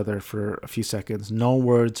at each other for a few seconds. No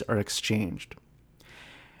words are exchanged.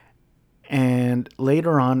 And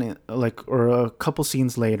later on, or a couple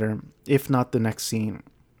scenes later, if not the next scene,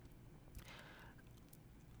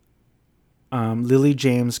 Lily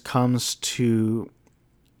James comes to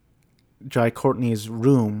Jai Courtney's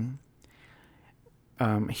room.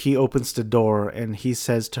 He opens the door and he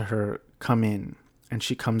says to her, "Come in." And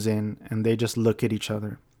she comes in and they just look at each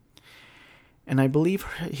other. And I believe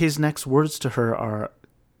his next words to her are,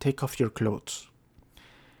 "Take off your clothes."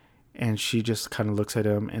 And she just kind of looks at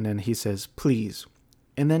him and then he says, "Please."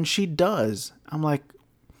 And then she does. I'm like,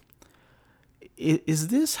 is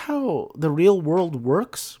this how the real world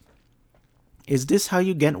works? Is this how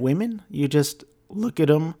you get women? You just look at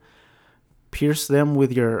them, pierce them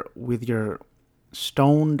with your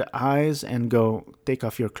stoned eyes and go, "Take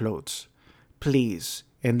off your clothes, please."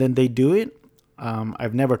 And then they do it.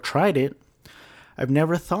 I've never tried it. I've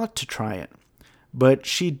never thought to try it. But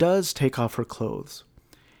she does take off her clothes.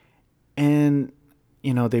 And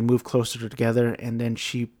they move closer together, and then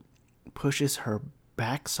she pushes her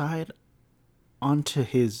backside onto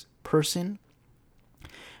his person,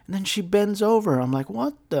 and then she bends over. I'm like,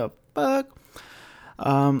 what the fuck?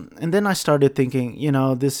 And then I started thinking,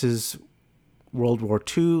 this is World War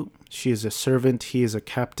II. She is a servant. He is a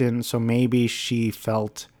captain. So maybe she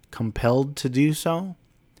felt compelled to do so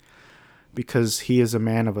because he is a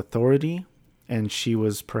man of authority, and she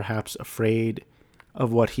was perhaps afraid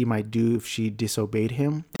of what he might do if she disobeyed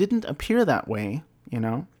him. Didn't appear that way,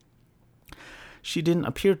 She didn't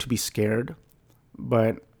appear to be scared,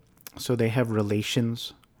 but so they have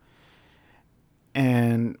relations.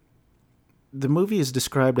 And the movie is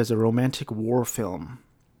described as a romantic war film.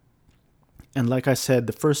 And like I said,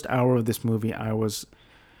 the first hour of this movie, I was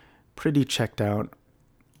pretty checked out.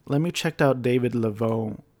 Let me check out David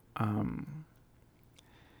Laveau.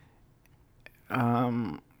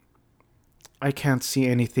 I can't see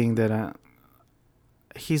anything that...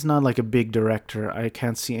 he's not like a big director. I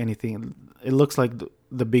can't see anything. It looks like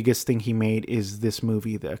the biggest thing he made is this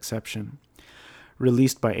movie, The Exception,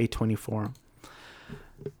 released by A24.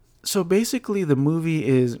 So basically, the movie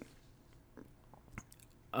is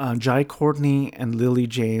Jai Courtney and Lily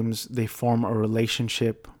James. They form a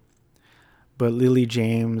relationship, but Lily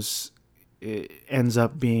James ends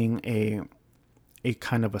up being a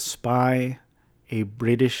kind of a spy, a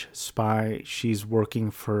British spy. She's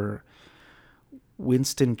working for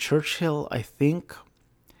Winston Churchill, I think.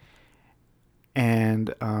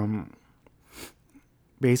 And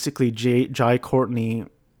basically, Jai Courtney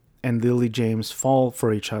and Lily James fall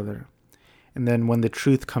for each other. And then when the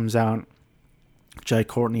truth comes out, Jai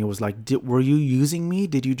Courtney was like, were you using me?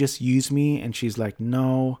 Did you just use me? And she's like,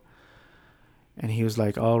 no. And he was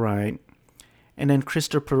like, all right. And then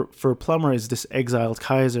Christopher Plummer is this exiled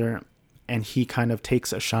Kaiser, and he kind of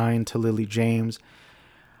takes a shine to Lily James.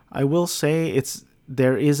 I will say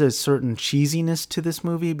there is a certain cheesiness to this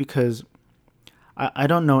movie because I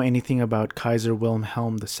don't know anything about Kaiser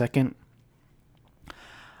Wilhelm II.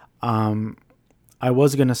 I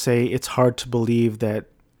was going to say it's hard to believe that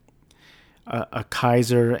a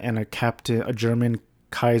Kaiser and a captain, a German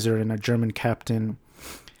Kaiser and a German captain,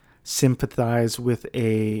 sympathize with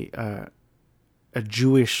a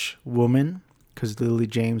Jewish woman, because Lily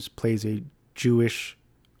James plays a Jewish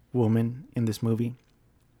woman in this movie.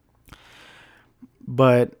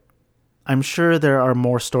 But I'm sure there are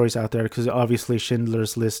more stories out there, because obviously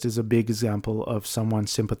Schindler's List is a big example of someone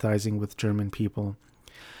sympathizing with German people.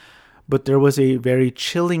 But there was a very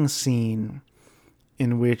chilling scene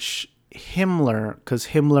in which Himmler, because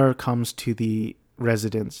Himmler comes to the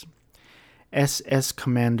residence, SS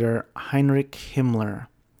Commander Heinrich Himmler.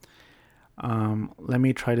 Let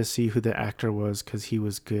me try to see who the actor was, because he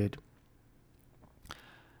was good.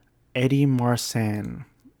 Eddie Marsan.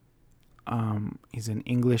 He's an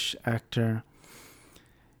English actor.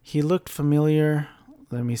 He looked familiar.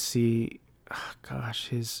 Let me see. Oh,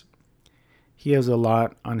 gosh, he has a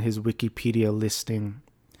lot on his Wikipedia listing.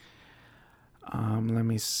 Let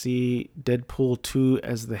me see. Deadpool 2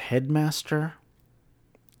 as the headmaster.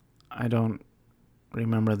 I don't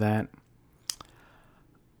remember that.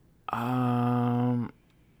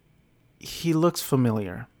 He looks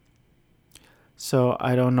familiar. So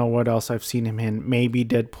I don't know what else I've seen him in. Maybe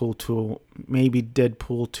Deadpool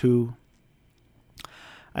 2.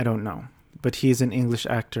 I don't know. But he's an English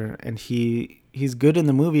actor, and he's good in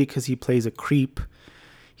the movie because he plays a creep.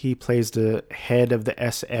 He plays the head of the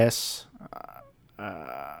SS,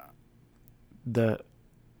 the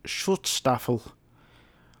Schutzstaffel,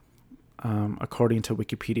 according to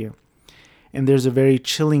Wikipedia. And there's a very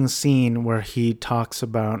chilling scene where he talks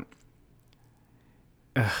about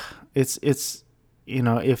it's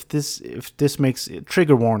if this makes it,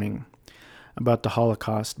 trigger warning about the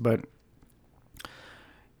Holocaust, but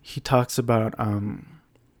he talks about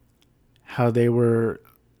how they were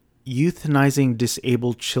euthanizing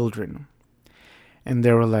disabled children, and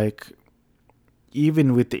they were like,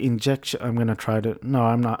 even with the injection,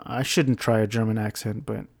 I shouldn't try a German accent,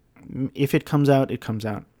 but if it comes out, it comes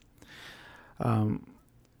out.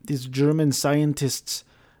 These German scientists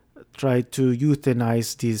tried to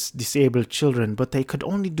euthanize these disabled children, but they could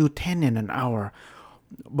only do 10 in an hour.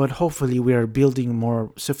 But hopefully we are building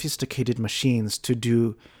more sophisticated machines to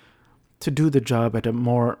do the job at a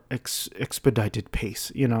more expedited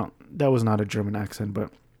pace. That was not a German accent,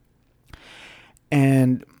 but...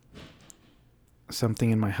 And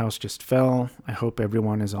something in my house just fell. I hope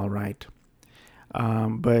everyone is all right.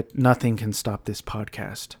 But nothing can stop this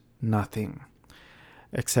podcast. Nothing.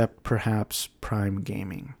 Except perhaps Prime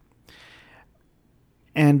Gaming.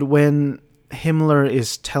 And when Himmler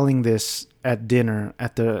is telling this at dinner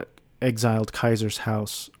at the exiled Kaiser's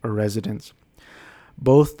house or residence.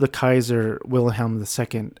 Both the Kaiser Wilhelm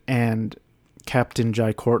II and Captain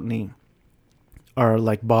Jai Courtney are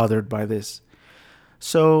like bothered by this.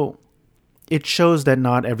 So it shows that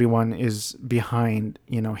not everyone is behind,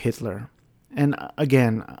 Hitler. And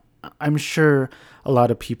again, I'm sure a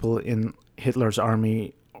lot of people in Hitler's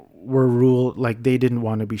army were ruled, like, they didn't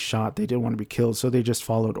want to be shot, they didn't want to be killed, so they just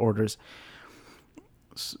followed orders.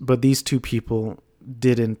 But these two people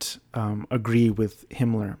didn't agree with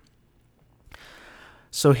Himmler.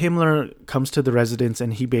 So Himmler comes to the residence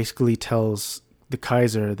and he basically tells the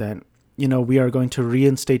Kaiser that, we are going to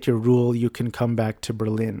reinstate your rule, you can come back to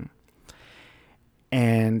Berlin.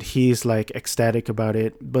 And he's like ecstatic about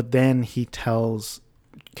it. But then he tells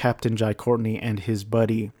Captain Jai Courtney and his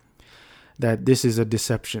buddy that this is a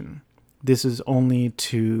deception. This is only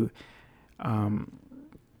to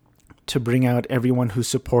bring out everyone who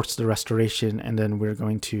supports the restoration, and then we're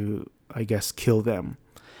going to, I guess, kill them.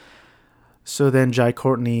 So then Jai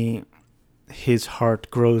Courtney, his heart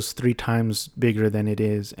grows 3 times bigger than it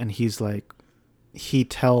is, and he's like, he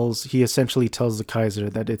essentially tells the Kaiser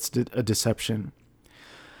that it's a deception.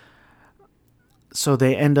 So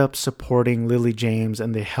they end up supporting Lily James,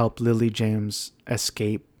 and they help Lily James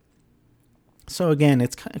escape. So again,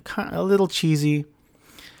 it's kind of a little cheesy,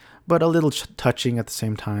 but a little touching at the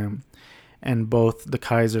same time. And both the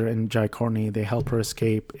Kaiser and Jai Courtney, they help her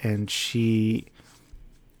escape, and she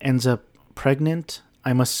ends up pregnant.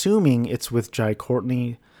 I'm assuming it's with Jai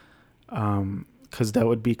Courtney, because that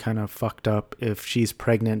would be kind of fucked up if she's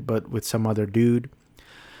pregnant but with some other dude.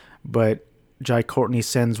 But Jai Courtney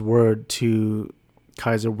sends word to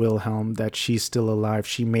Kaiser Wilhelm that she's still alive.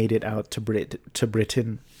 She made it out to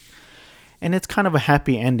Britain. And it's kind of a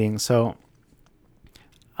happy ending. So,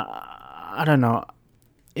 I don't know.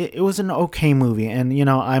 It was an okay movie. And,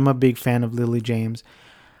 I'm a big fan of Lily James.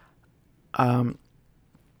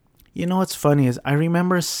 What's funny is I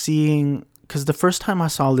remember seeing... Because the first time I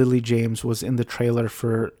saw Lily James was in the trailer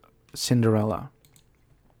for Cinderella.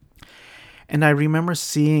 And I remember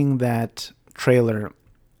seeing that trailer...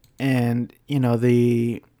 And,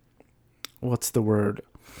 what's the word?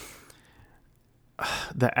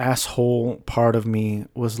 The asshole part of me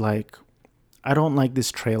was like, I don't like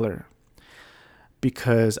this trailer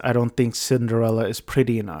because I don't think Cinderella is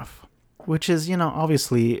pretty enough. Which is,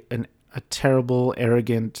 obviously a terrible,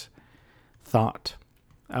 arrogant thought.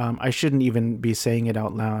 I shouldn't even be saying it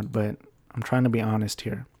out loud, but I'm trying to be honest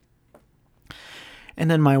here.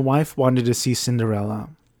 And then my wife wanted to see Cinderella,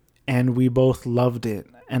 and we both loved it.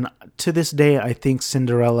 And to this day, I think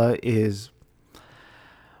Cinderella is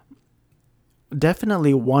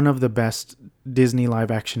definitely one of the best Disney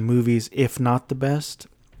live-action movies, if not the best.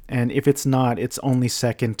 And if it's not, it's only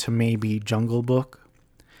second to maybe Jungle Book.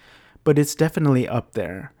 But it's definitely up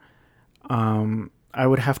there. I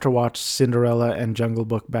would have to watch Cinderella and Jungle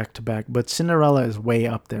Book back to back. But Cinderella is way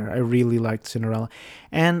up there. I really liked Cinderella.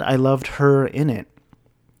 And I loved her in it.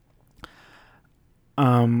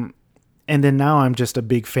 And then now I'm just a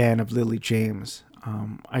big fan of Lily James.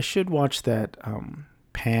 I should watch that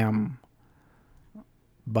Pam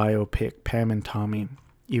biopic, Pam and Tommy,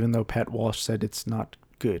 even though Pat Walsh said it's not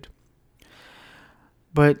good.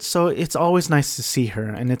 But so it's always nice to see her,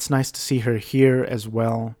 and it's nice to see her here as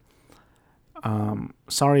well.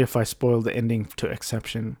 Sorry if I spoiled the ending to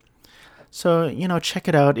Exception. So, check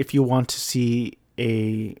it out if you want to see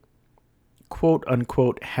a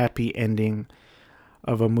quote-unquote happy ending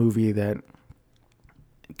of a movie that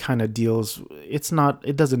kind of deals...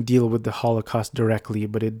 It doesn't deal with the Holocaust directly,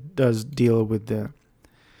 but it does deal with the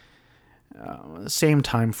same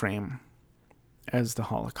time frame as the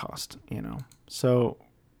Holocaust, So,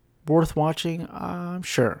 worth watching?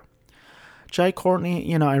 Sure. Jai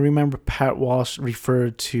Courtney, I remember Pat Walsh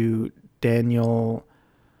referred to Daniel,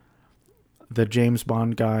 the James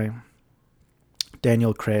Bond guy,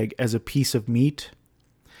 Daniel Craig, as a piece of meat.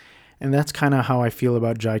 And that's kind of how I feel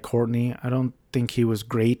about Jai Courtney. I don't think he was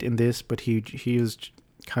great in this, but he was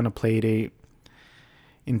kind of played a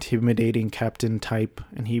intimidating captain type,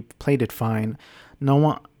 and he played it fine.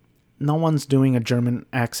 No one's doing a German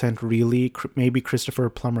accent really. Maybe Christopher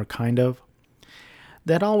Plummer kind of.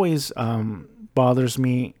 That always bothers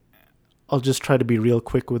me. I'll just try to be real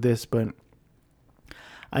quick with this, but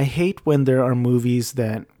I hate when there are movies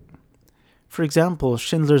that, for example,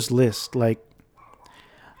 Schindler's List, like,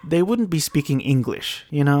 they wouldn't be speaking English,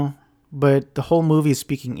 but the whole movie is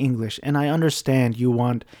speaking English. And I understand you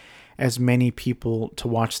want as many people to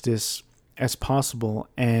watch this as possible,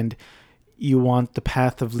 and you want the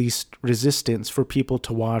path of least resistance for people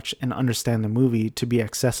to watch and understand the movie to be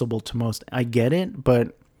accessible to most. I get it,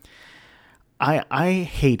 but I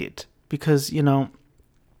hate it because,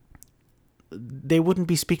 they wouldn't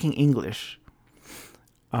be speaking English.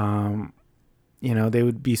 They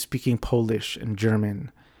would be speaking Polish and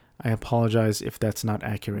German. I apologize if that's not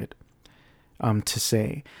accurate to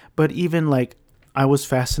say. But even like, I was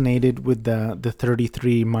fascinated with the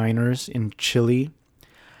 33 miners in Chile.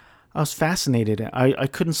 I was fascinated. I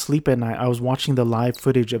couldn't sleep at night. I was watching the live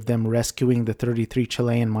footage of them rescuing the 33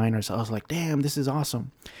 Chilean miners. I was like, damn, this is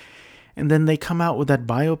awesome. And then they come out with that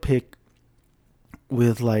biopic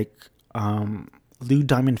with like Lou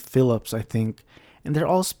Diamond Phillips, I think. And they're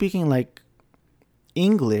all speaking like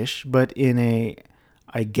English, but in a,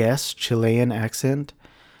 I guess, Chilean accent.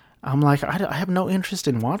 I'm like, I have no interest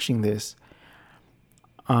in watching this.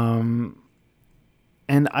 And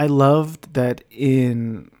I loved that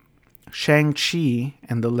in Shang-Chi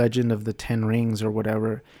and the Legend of the Ten Rings or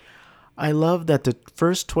whatever, I love that the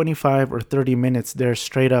first 25 or 30 minutes, they're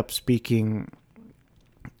straight up speaking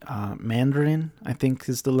Mandarin, I think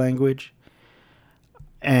is the language.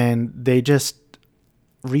 And they just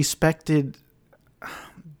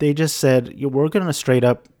said, we're going to straight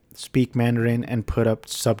up speak Mandarin and put up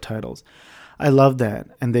subtitles. I love that.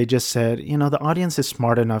 And they just said, the audience is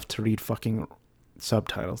smart enough to read fucking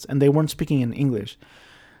subtitles. And they weren't speaking in English.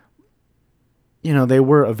 They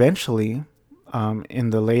were eventually in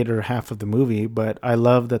the later half of the movie, but I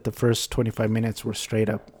love that the first 25 minutes were straight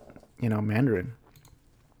up, Mandarin.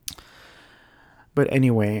 But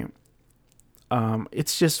anyway,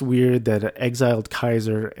 it's just weird that an exiled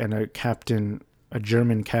Kaiser and a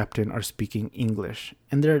German captain are speaking English.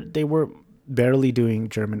 And they were barely doing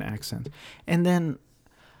German accents. And then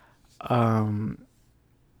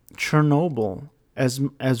Chernobyl,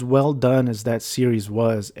 as well done as that series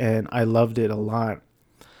was, and I loved it a lot,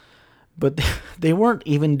 but they weren't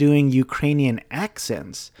even doing Ukrainian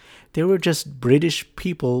accents. They were just British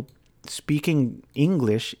people speaking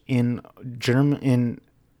English in German,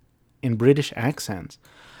 in British accents.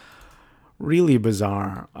 Really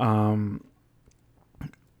bizarre. I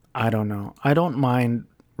don't know. I don't mind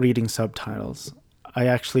reading subtitles. I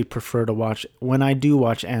actually prefer to watch, when I do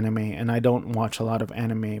watch anime, and I don't watch a lot of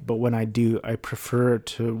anime, but when I do, I prefer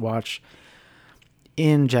to watch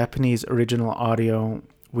in Japanese original audio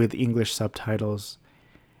with English subtitles,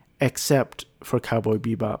 except for Cowboy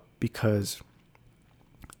Bebop, because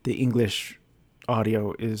the English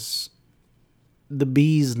audio is the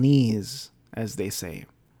bee's knees, as they say.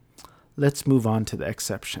 Let's move on to the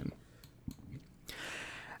exception.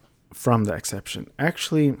 From the exception.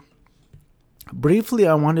 Actually, briefly,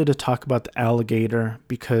 I wanted to talk about the alligator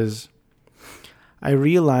because I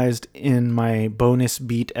realized in my bonus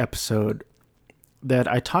beat episode that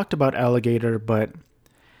I talked about alligator, but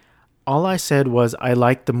all I said was I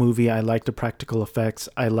liked the movie, I liked the practical effects,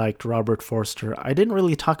 I liked Robert Forster. I didn't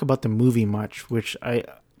really talk about the movie much, which I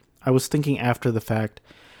was thinking after the fact.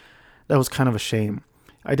 That was kind of a shame.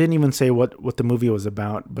 I didn't even say what the movie was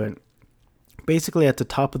about, but basically at the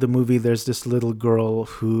top of the movie, there's this little girl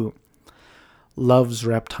who loves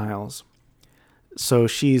reptiles. So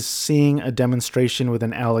she's seeing a demonstration with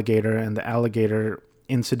an alligator, and the alligator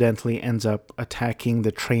incidentally ends up attacking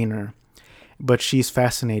the trainer. But she's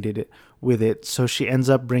fascinated with it, so she ends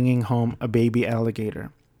up bringing home a baby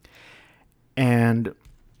alligator. And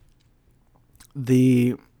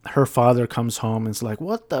her father comes home and is like,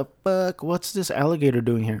 what the fuck? What's this alligator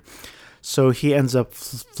doing here? So he ends up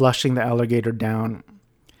flushing the alligator down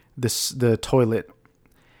the toilet.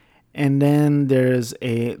 And then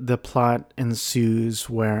the plot ensues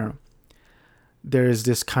where there's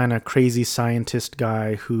this kind of crazy scientist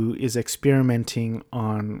guy who is experimenting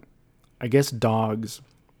on, I guess, dogs,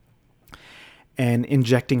 and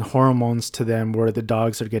injecting hormones to them where the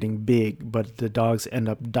dogs are getting big, but the dogs end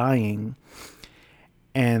up dying.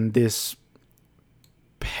 And this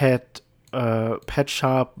pet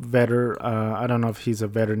shop I don't know if he's a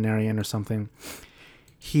veterinarian or something.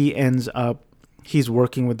 He's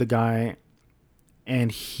working with the guy,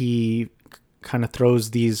 and he kind of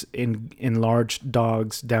throws these enlarged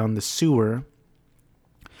dogs down the sewer,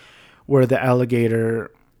 where the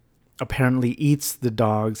alligator apparently eats the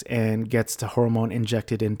dogs and gets the hormone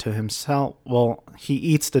injected into himself. Well, he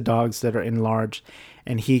eats the dogs that are enlarged,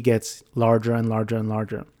 and he gets larger and larger and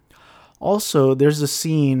larger. Also, there's a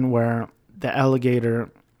scene where the alligator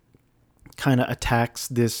kind of attacks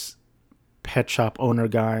this pet shop owner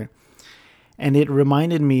guy, and it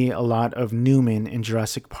reminded me a lot of Newman in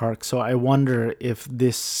Jurassic Park. So I wonder if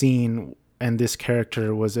this scene and this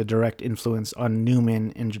character was a direct influence on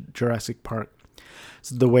Newman in Jurassic Park.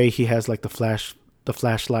 So the way he has like the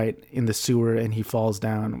flashlight in the sewer and he falls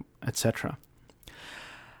down, etc.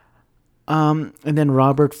 And then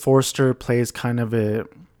Robert Forster plays kind of a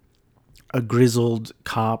a grizzled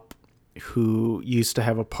cop who used to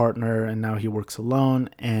have a partner and now he works alone,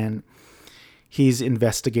 and he's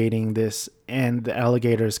investigating this, and the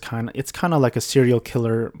alligator is it's kind of like a serial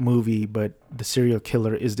killer movie, but the serial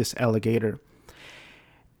killer is this alligator.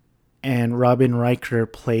 And Robin Riker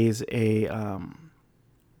plays a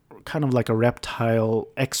kind of like a reptile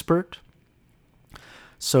expert.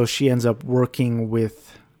 So she ends up working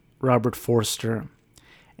with Robert Forster,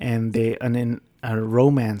 and a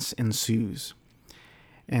romance ensues,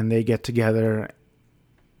 and they get together,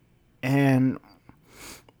 and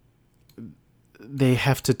they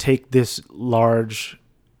have to take this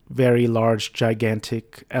very large,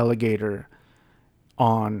 gigantic alligator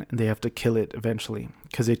on, and they have to kill it eventually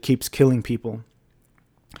because it keeps killing people.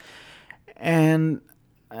 And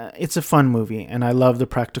it's a fun movie, and I love the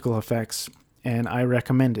practical effects, and I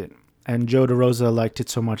recommend it. And Joe DeRosa liked it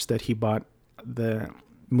so much that he bought the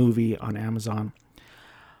movie on Amazon.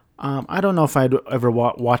 I don't know if I'd ever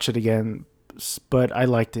watch it again, but I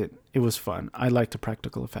liked it. It was fun. I liked the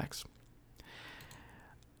practical effects.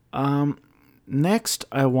 Next,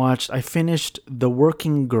 I finished The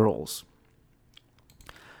Working Girls.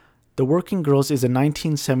 The Working Girls is a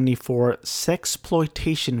 1974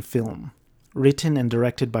 sexploitation film written and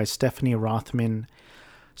directed by Stephanie Rothman,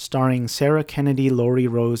 starring Sarah Kennedy, Laurie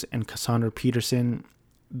Rose, and Cassandra Peterson.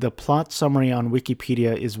 The plot summary on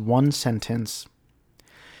Wikipedia is one sentence.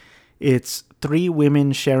 It's 3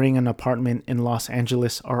 women sharing an apartment in Los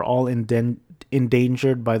Angeles are all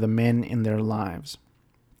endangered by the men in their lives.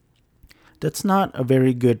 That's not a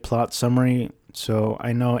very good plot summary, so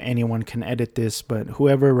I know anyone can edit this, but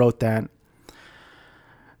whoever wrote that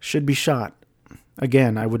should be shot.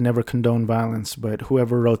 Again, I would never condone violence, but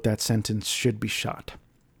whoever wrote that sentence should be shot.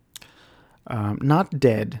 Not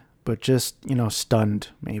dead, but just, stunned,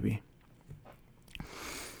 maybe.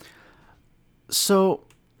 So,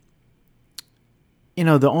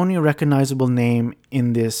 the only recognizable name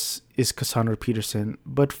in this is Cassandra Peterson.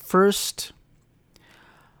 But first,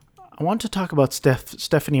 I want to talk about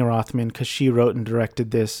Stephanie Rothman because she wrote and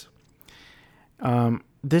directed this.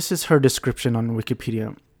 This is her description on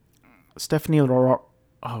Wikipedia. Stephanie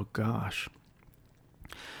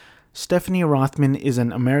Rothman is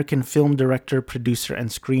an American film director, producer, and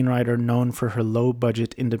screenwriter known for her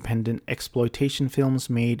low-budget independent exploitation films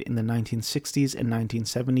made in the 1960s and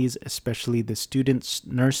 1970s, especially The Student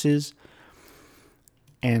Nurses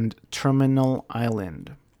and Terminal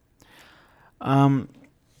Island.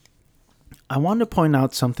 I want to point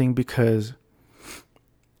out something because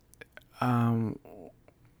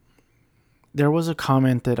there was a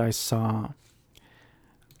comment that I saw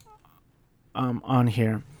on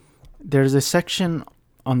here. There's a section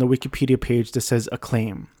on the Wikipedia page that says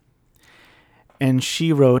acclaim. And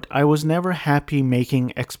she wrote, "I was never happy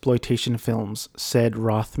making exploitation films," said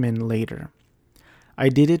Rothman later. "I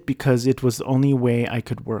did it because it was the only way I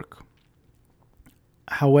could work."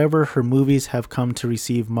 However, her movies have come to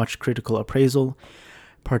receive much critical appraisal,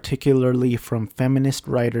 particularly from feminist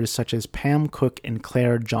writers such as Pam Cook and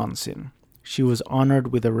Claire Johnson. She was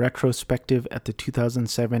honored with a retrospective at the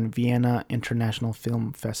 2007 Vienna International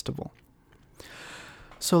Film Festival.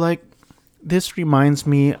 So, this reminds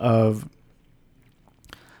me of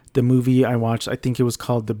the movie I watched. I think it was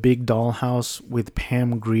called The Big Dollhouse with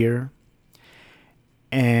Pam Grier.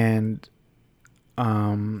 And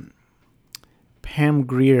Pam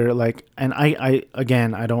Grier, and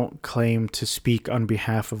I don't claim to speak on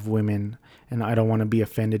behalf of women, and I don't want to be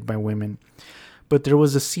offended by women. But there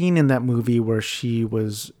was a scene in that movie where she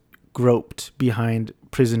was groped behind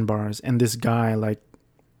prison bars, and this guy,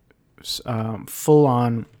 full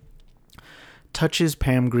on touches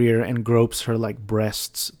Pam Grier and gropes her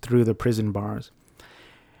breasts through the prison bars.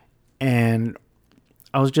 And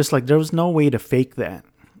I was just there was no way to fake that.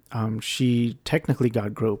 She technically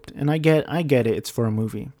got groped, and I get it. It's for a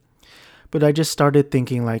movie, but I just started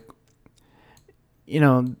thinking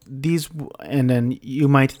these, and then you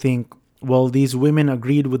might think, well, these women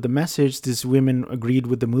agreed with the message. These women agreed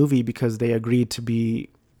with the movie because they agreed to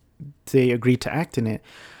act in it.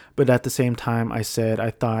 But at the same time, I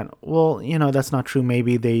thought, well, that's not true.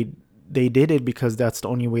 Maybe they did it because that's the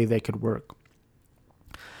only way they could work.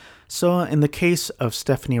 So in the case of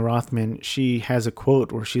Stephanie Rothman, she has a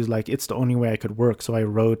quote where she's like, "It's the only way I could work, so I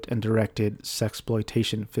wrote and directed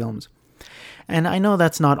sexploitation films." And I know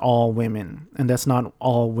that's not all women, and that's not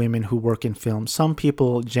all women who work in film. Some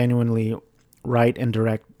people genuinely write and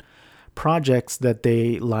direct projects that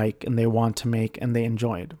they like and they want to make and they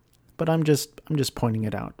enjoyed. But I'm just pointing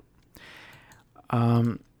it out.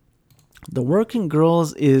 The Working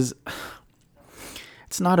Girls it's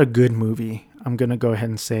not a good movie. I'm going to go ahead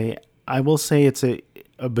and say, I will say it's a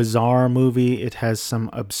a bizarre movie. It has some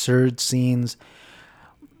absurd scenes.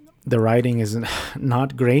 The writing is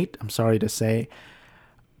not great, I'm sorry to say.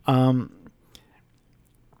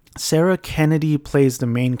 Sarah Kennedy plays the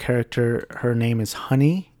main character. Her name is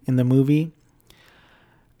Honey in the movie.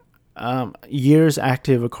 Years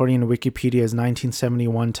active, according to Wikipedia, is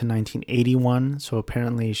 1971 to 1981. So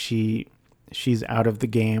apparently she's out of the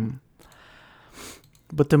game.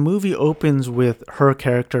 But the movie opens with her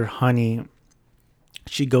character, Honey.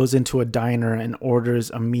 She goes into a diner and orders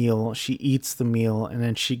a meal. She eats the meal, and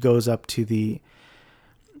then she goes up to the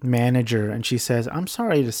manager and she says, "I'm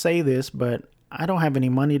sorry to say this, but I don't have any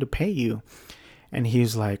money to pay you." And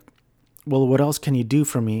he's like, "Well, what else can you do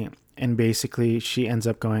for me?" And basically she ends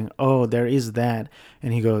up going, "Oh, there is that."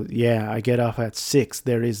 And he goes, "Yeah, I get off at 6.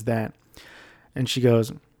 There is that." And she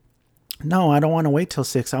goes, "No, I don't want to wait till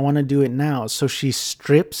 6. I want to do it now." So she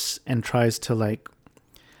strips and tries to, like,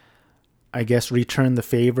 I guess, return the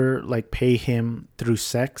favor, like pay him through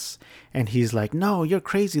sex. And he's like, "No, you're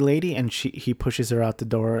crazy, lady." And he pushes her out the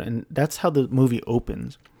door. And that's how the movie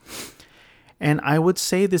opens. And I would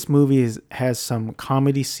say this movie has some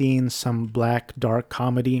comedy scenes, some black, dark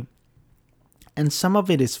comedy. And some of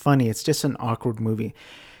it is funny. It's just an awkward movie.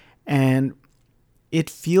 And it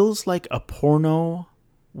feels like a porno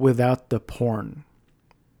without the porn.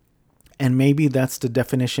 And maybe that's the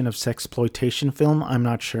definition of sexploitation film. I'm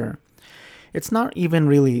not sure. It's not even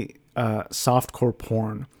really softcore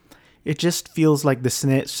porn. It just feels like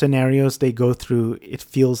the scenarios they go through, it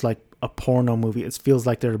feels like a porno movie. It feels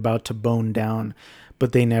like they're about to bone down,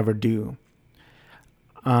 but they never do.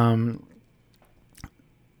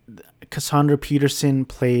 Cassandra Peterson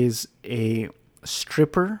plays a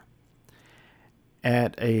stripper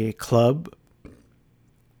at a club,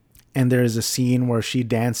 and there is a scene where she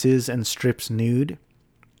dances and strips nude.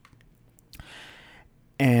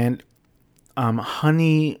 And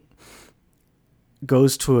Honey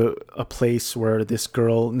goes to a place where this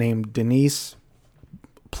girl named Denise,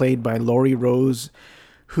 played by Laurie Rose,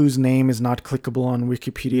 whose name is not clickable on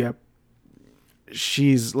Wikipedia,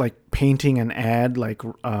 she's like painting an ad, like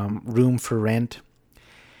room for rent.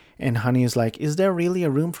 And Honey is like, "Is there really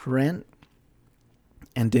a room for rent?"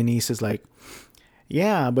 And Denise is like,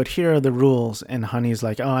 "Yeah, but here are the rules." And Honey's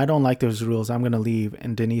like, "Oh, I don't like those rules. I'm going to leave."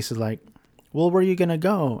 And Denise is like, "Well, where are you going to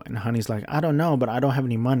go?" And Honey's like, "I don't know, but I don't have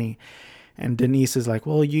any money." And Denise is like,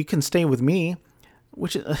 "Well, you can stay with me,"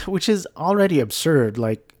 which is already absurd.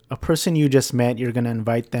 Like, a person you just met, you're going to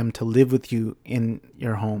invite them to live with you in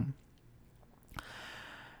your home.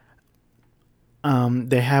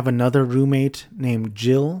 They have another roommate named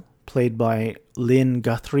Jill, played by Lynn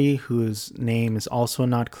Guthrie, whose name is also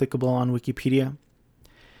not clickable on Wikipedia.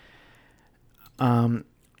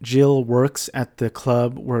 Jill works at the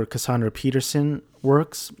club where Cassandra Peterson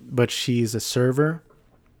works, but she's a server.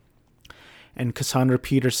 And Cassandra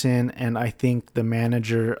Peterson and I think the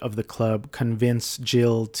manager of the club convince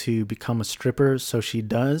Jill to become a stripper, so she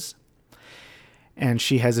does. And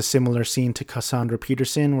she has a similar scene to Cassandra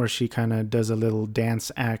Peterson where she kind of does a little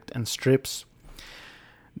dance act and strips.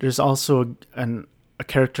 There's also a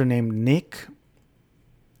character named Nick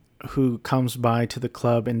who comes by to the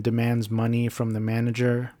club and demands money from the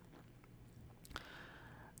manager.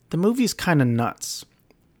 The movie's kind of nuts,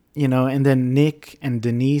 you know, and then Nick and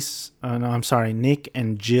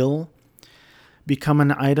Jill become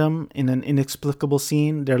an item in an inexplicable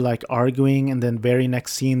scene. They're like arguing, and then very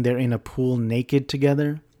next scene, they're in a pool naked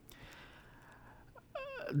together.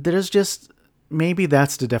 There's just, maybe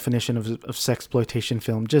that's the definition of sexploitation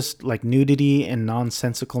film, just like nudity and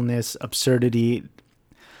nonsensicalness, absurdity.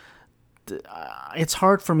 It's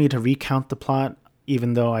hard for me to recount the plot,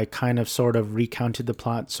 even though I kind of sort of recounted the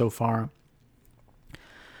plot so far.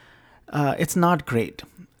 It's not great.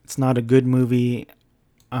 It's not a good movie.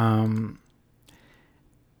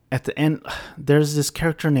 At the end, there's this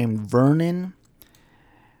character named Vernon,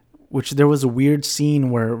 which there was a weird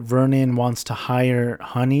scene where Vernon wants to hire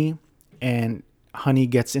Honey, and Honey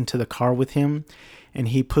gets into the car with him, and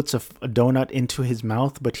he puts a donut into his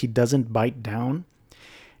mouth, but he doesn't bite down.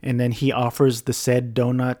 And then he offers the said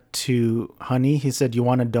donut to Honey. He said, "You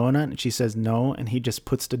want a donut?" And she says no, and he just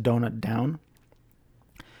puts the donut down.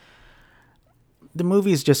 The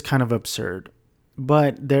movie is just kind of absurd,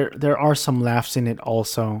 but there are some laughs in it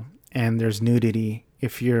also, and there's nudity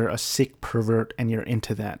if you're a sick pervert and you're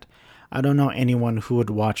into that. I don't know anyone who would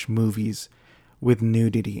watch movies with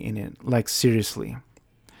nudity in it. Like, seriously.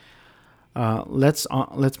 Let's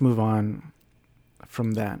move on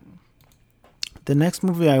from that. The next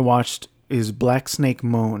movie I watched is Black Snake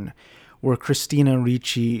Moan, where Christina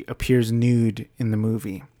Ricci appears nude in the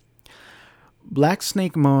movie. Black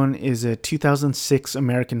Snake Moan is a 2006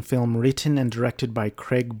 American film written and directed by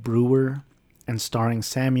Craig Brewer and starring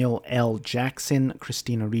Samuel L. Jackson,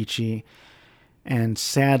 Christina Ricci, and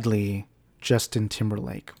sadly, Justin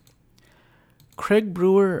Timberlake. Craig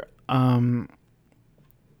Brewer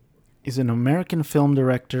is an American film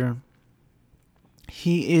director.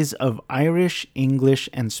 He is of Irish, English,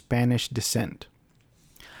 and Spanish descent.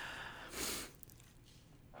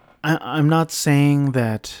 I'm not saying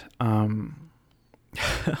that...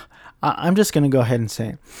 I'm just going to go ahead and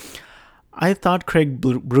say, I thought Craig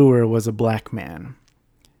Brewer was a black man.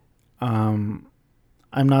 I'm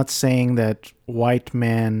not saying that white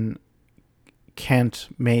men can't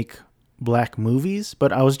make black movies,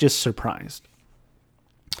 but I was just surprised.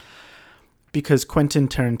 Because Quentin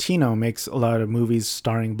Tarantino makes a lot of movies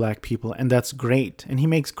starring black people, and that's great. And he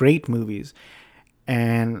makes great movies.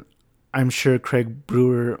 And I'm sure Craig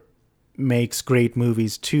Brewer makes great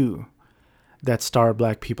movies too that star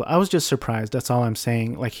black people. I was just surprised. That's all I'm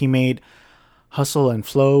saying. Like, he made Hustle and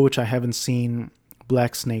Flow, which I haven't seen,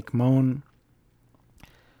 Black Snake Moan.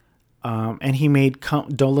 And he made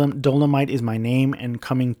Dolomite Is My Name and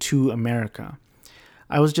Coming to America.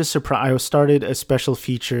 I was just surprised. I started a special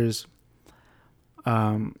features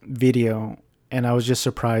video, and I was just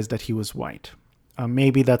surprised that he was white.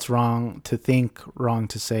 Maybe that's wrong to think, wrong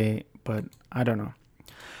to say, but I don't know.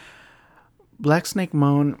 Black Snake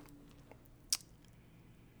Moan...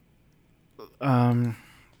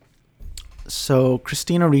 So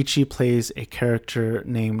Christina Ricci plays a character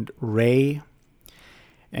named Ray,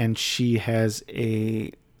 and she has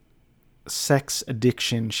a sex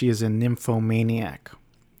addiction. She is a nymphomaniac,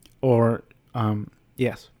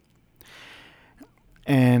 yes.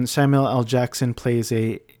 And Samuel L. Jackson plays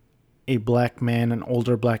a black man, an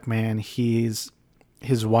older black man. His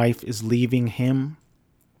wife is leaving him,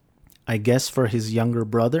 I guess, for his younger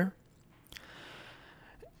brother.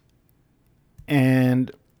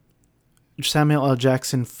 And Samuel L.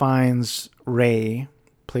 Jackson finds Ray,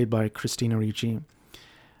 played by Christina Ricci,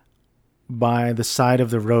 by the side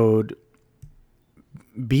of the road,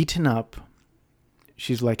 beaten up.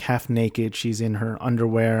 She's like half naked. She's in her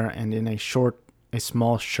underwear and in a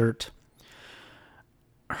small shirt.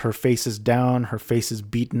 Her face is down. Her face is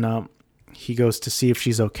beaten up. He goes to see if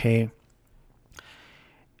she's okay.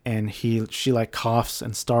 And she like coughs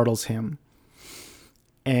and startles him.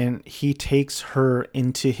 And he takes her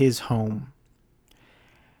into his home.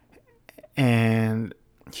 And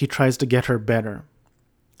he tries to get her better.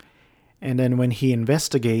 And then when he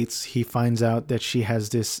investigates, he finds out that she has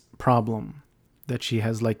this problem. That she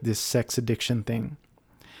has like this sex addiction thing.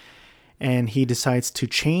 And he decides to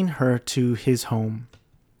chain her to his home.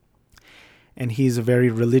 And he's a very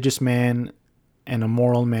religious man and a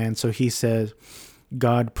moral man. So he says,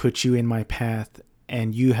 God put you in my path,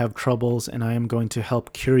 and you have troubles, and I am going to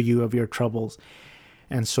help cure you of your troubles.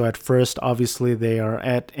 And so at first, obviously, they are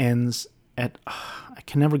I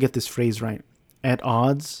can never get this phrase right, at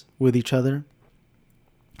odds with each other.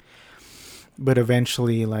 But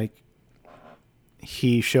eventually, like,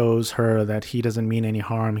 he shows her that he doesn't mean any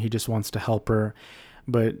harm. He just wants to help her.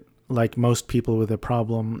 But like most people with a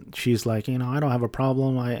problem, she's like, I don't have a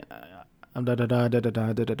problem.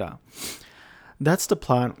 That's the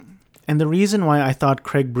plot. And the reason why I thought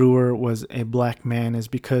Craig Brewer was a black man is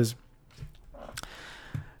because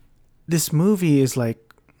this movie is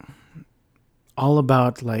like all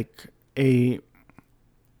about like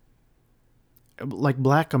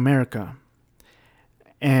black America.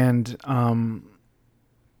 And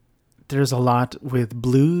there's a lot with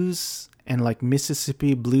blues and like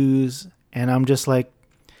Mississippi blues. And I'm just like,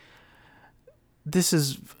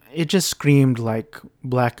 it just screamed like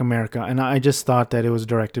black America. And I just thought that it was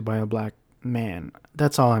directed by a black man.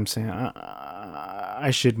 That's all I'm saying.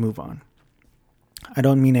 I should move on. I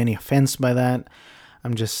don't mean any offense by that.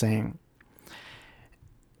 I'm just saying.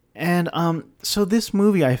 And so this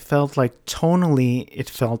movie, I felt like tonally, it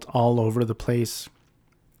felt all over the place.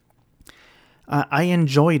 I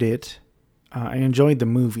enjoyed it. I enjoyed the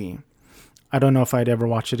movie. I don't know if I'd ever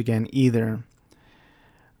watch it again either.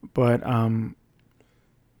 But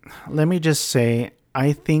let me just say,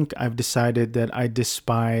 I think I've decided that I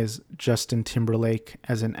despise Justin Timberlake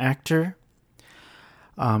as an actor.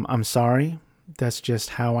 I'm sorry. That's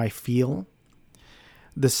just how I feel.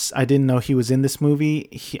 I didn't know he was in this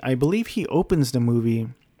movie. I believe he opens the movie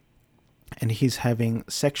and he's having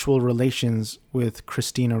sexual relations with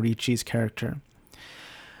Christina Ricci's character.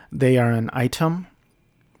 They are an item,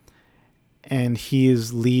 and he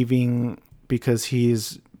is leaving because he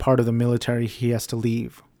is part of the military. He has to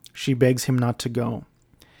leave. She begs him not to go,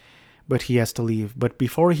 but he has to leave. But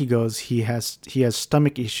before he goes, he has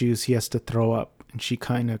stomach issues. He has to throw up, and she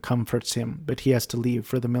kind of comforts him, but he has to leave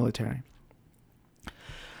for the military.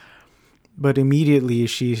 But immediately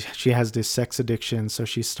she has this sex addiction, so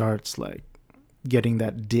she starts like getting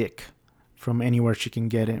that dick from anywhere she can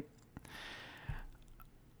get it.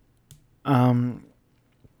 And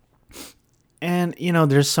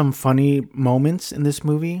there's some funny moments in this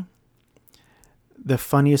movie. The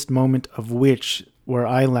funniest moment of which, where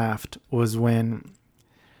I laughed, was when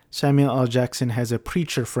Samuel L. Jackson has a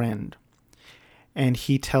preacher friend, and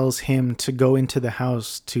he tells him to go into the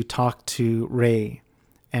house to talk to Ray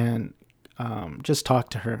and just talk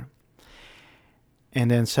to her. And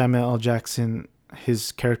then Samuel L. Jackson,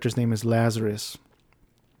 his character's name is Lazarus.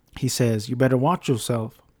 He says, "You better watch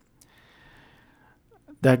yourself.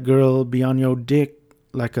 That girl be on your dick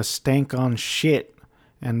like a stank on shit."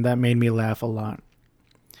 And that made me laugh a lot.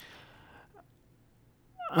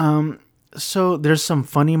 So there's some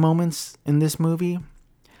funny moments in this movie.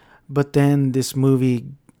 But then this movie,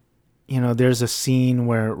 there's a scene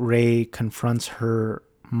where Ray confronts her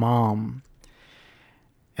mom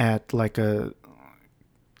at like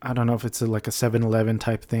I don't know if it's like a 7-Eleven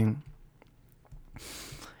type thing.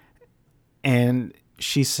 And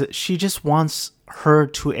she just wants her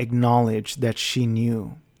to acknowledge that she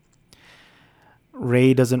knew.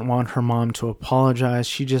 Ray doesn't want her mom to apologize.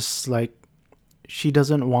 She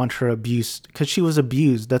doesn't want her abused, because she was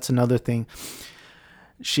abused. That's another thing.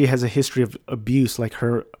 She has a history of abuse. Like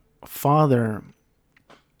her father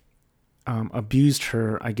abused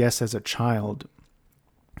her, I guess, as a child.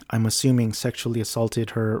 I'm assuming sexually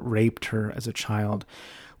assaulted her, raped her as a child,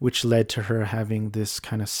 which led to her having this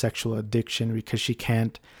kind of sexual addiction because she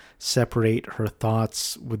can't separate her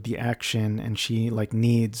thoughts with the action, and she like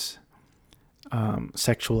needs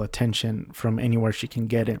sexual attention from anywhere she can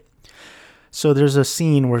get it. So there's a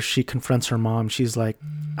scene where she confronts her mom. She's like,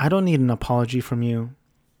 "I don't need an apology from you.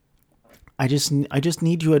 I just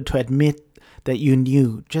need you to admit that you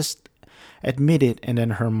knew. Just admit it." And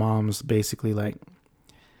then her mom's basically like,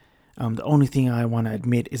 "The only thing I want to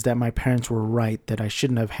admit is that my parents were right, that I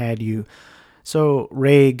shouldn't have had you." So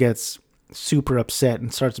Ray gets super upset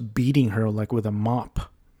and starts beating her like with a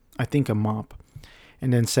mop. I think a mop.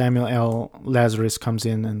 And then Samuel L. Lazarus comes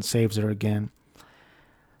in and saves her again.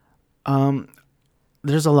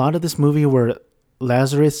 There's a lot of this movie where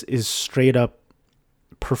Lazarus is straight up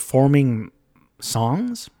performing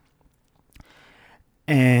songs,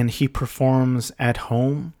 and he performs at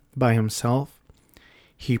home by himself.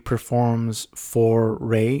 He performs for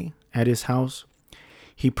Ray at his house.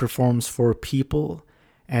 He performs for people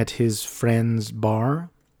at his friend's bar.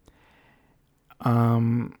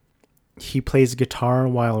 He plays guitar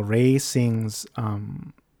while Ray sings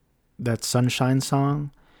that Sunshine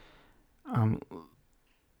song.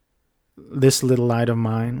 This little light of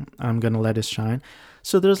mine, I'm gonna let it shine.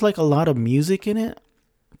 So there's like a lot of music in it.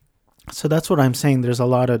 So that's what I'm saying. There's a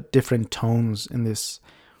lot of different tones in this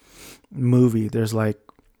movie. There's like,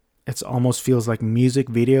 it almost feels like music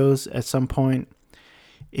videos at some point.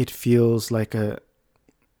 It feels like a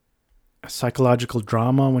psychological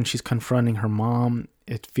drama when she's confronting her mom.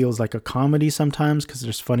 It feels like a comedy sometimes because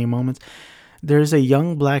there's funny moments. There's a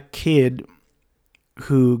young black kid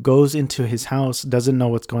who goes into his house, doesn't know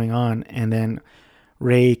what's going on, and then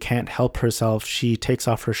Ray can't help herself. She takes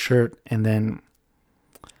off her shirt, and then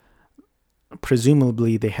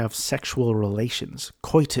presumably they have sexual relations,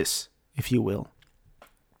 coitus, if you will.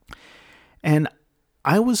 And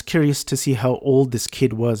I was curious to see how old this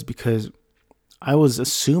kid was, because I was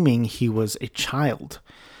assuming he was a child,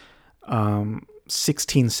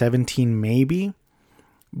 16, 17 maybe,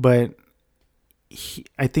 but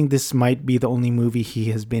I think this might be the only movie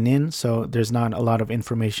he has been in, so there's not a lot of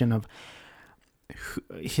information of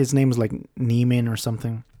his name is like Neiman or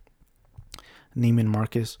something, Neiman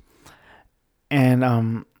Marcus, and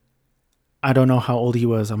I don't know how old he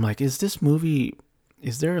was. I'm like, is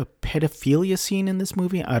there a pedophilia scene in this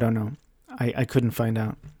movie? I don't know. I couldn't find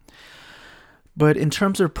out. But in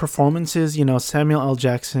terms of performances, Samuel L.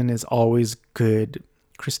 Jackson is always good.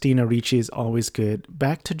 Christina Ricci is always good.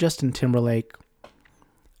 Back to Justin Timberlake.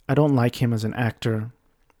 I don't like him as an actor.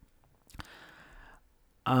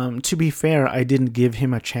 To be fair, I didn't give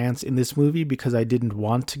him a chance in this movie because I didn't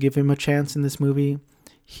want to give him a chance in this movie.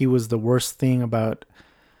 He was the worst thing about,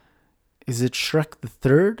 is it Shrek the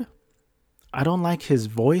Third? I don't like his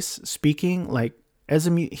voice speaking. Like,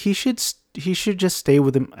 he should just stay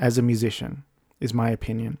with him as a musician, is my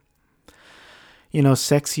opinion.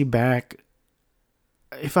 Sexy Back.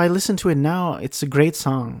 If I listen to it now, it's a great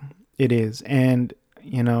song. It is. And,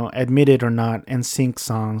 admit it or not, NSYNC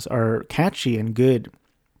songs are catchy and good.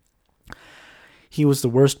 He was the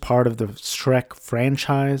worst part of the Shrek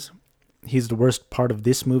franchise. He's the worst part of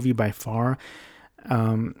this movie by far.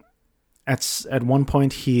 At one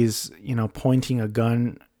point, he's pointing a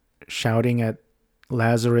gun, shouting at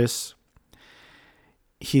Lazarus.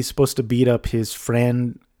 He's supposed to beat up his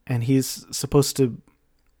friend, and he's supposed to.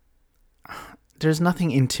 There's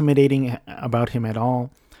nothing intimidating about him at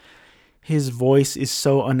all. His voice is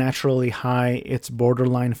so unnaturally high, it's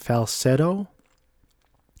borderline falsetto.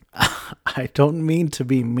 I don't mean to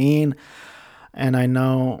be mean, and I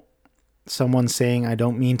know someone saying I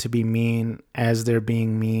don't mean to be mean as they're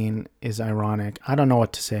being mean is ironic. I don't know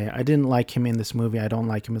what to say. I didn't like him in this movie. I don't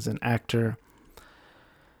like him as an actor.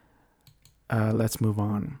 Let's move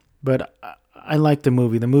on. But I like the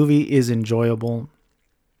movie. The movie is enjoyable.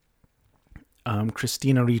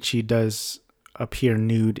 Christina Ricci does appear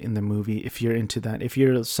nude in the movie, if you're into that. If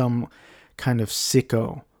you're some kind of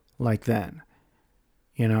sicko like that.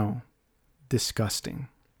 Disgusting.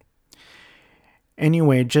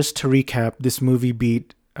 Anyway, just to recap, this movie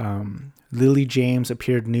beat Lily James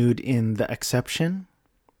appeared nude in The Exception.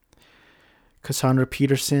 Cassandra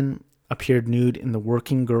Peterson appeared nude in The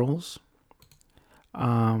Working Girls.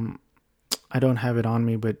 I don't have it on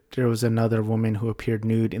me, but there was another woman who appeared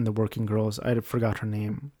nude in The Working Girls. I forgot her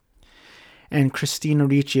name. And Christina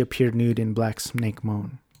Ricci appeared nude in Black Snake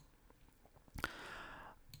Moan.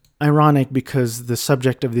 Ironic, because the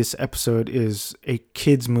subject of this episode is a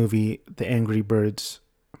kids movie, The Angry Birds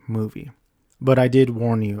movie. But I did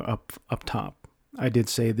warn you up top. I did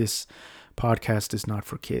say this podcast is not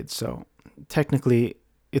for kids. So technically,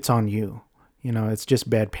 it's on you. It's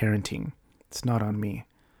just bad parenting. It's not on me.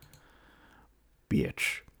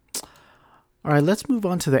 Bitch. All right, let's move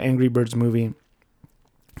on to the Angry Birds movie.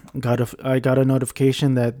 I got a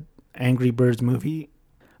notification that Angry Birds movie.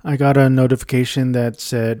 I got a notification that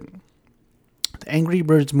said the Angry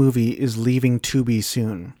Birds movie is leaving Tubi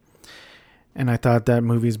soon, and I thought that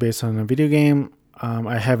movie is based on a video game.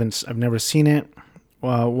 I've never seen it.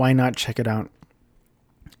 Well, why not check it out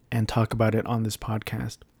and talk about it on this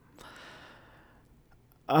podcast?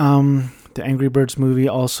 The Angry Birds movie,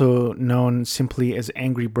 also known simply as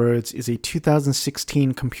Angry Birds, is a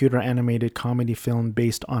 2016 computer animated comedy film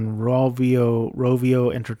based on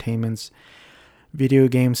Rovio Entertainment's video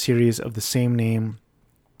game series of the same name,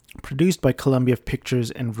 produced by Columbia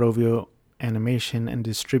Pictures and Rovio Animation, and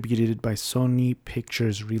distributed by Sony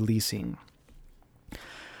Pictures Releasing.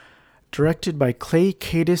 Directed by Clay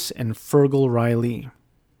Cadis and Fergal Riley,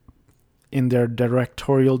 in their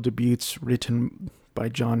directorial debuts written by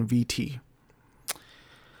John Vitti.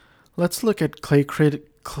 Let's look at Clay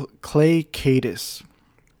Cadis.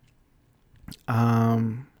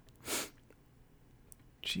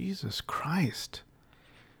 Jesus Christ.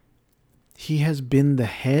 He has been the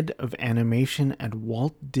head of animation at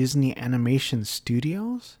Walt Disney Animation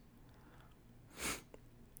Studios?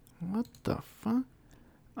 What the fuck?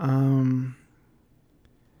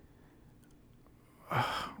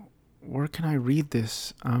 Where can I read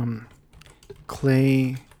this?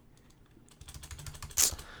 Clay.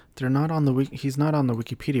 They're not on the he's not on the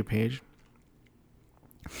Wikipedia page.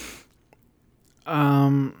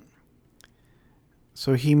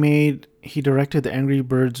 So he directed the Angry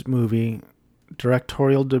Birds movie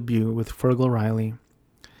directorial debut with Fergal Riley.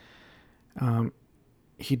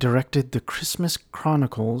 He directed The Christmas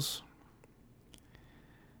Chronicles.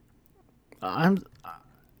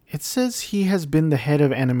 It says he has been the head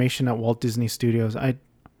of animation at Walt Disney Studios.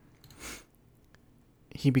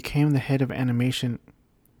 He became the head of animation.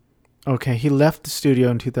 Okay, he left the studio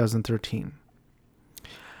in 2013.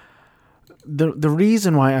 The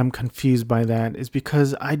reason why I'm confused by that is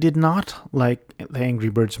because I did not like the Angry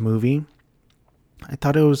Birds movie. I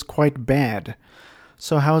thought it was quite bad.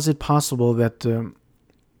 So how is it possible that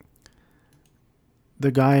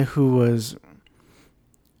the guy who was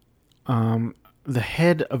the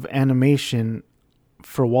head of animation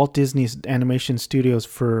for Walt Disney's Animation Studios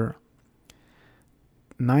for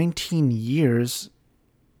 19 years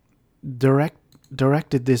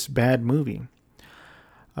directed this bad movie?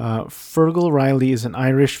 Fergal Riley is an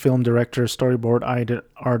Irish film director, storyboard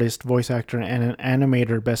artist, voice actor, and an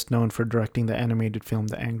animator best known for directing the animated film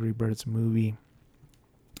The Angry Birds movie.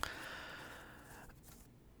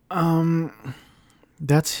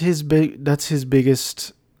 That's his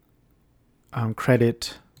biggest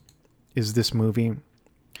credit, is this movie.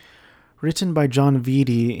 Written by John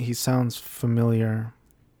Vitti, he sounds familiar.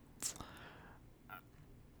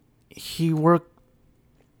 He wrote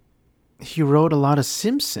a lot of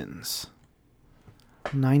Simpsons.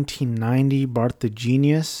 1990, Bart the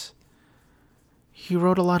Genius. He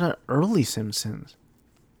wrote a lot of early Simpsons.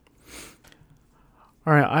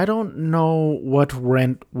 All right, I don't know what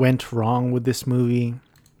went wrong with this movie,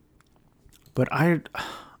 but I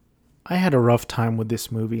had a rough time with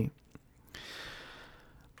this movie.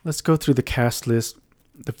 Let's go through the cast list.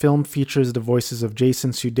 The film features the voices of Jason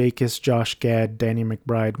Sudeikis, Josh Gad, Danny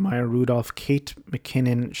McBride, Maya Rudolph, Kate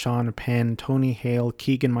McKinnon, Sean Penn, Tony Hale,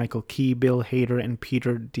 Keegan-Michael Key, Bill Hader, and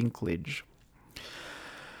Peter Dinklage.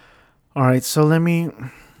 All right, so let me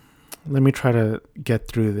try to get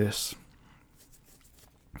through this.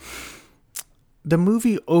 The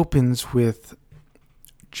movie opens with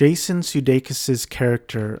Jason Sudeikis'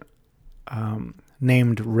 character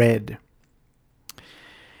named Red.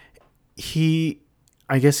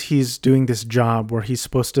 I guess he's doing this job where he's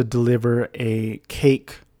supposed to deliver a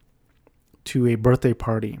cake to a birthday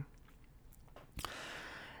party.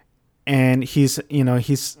 And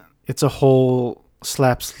it's a whole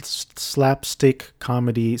slapstick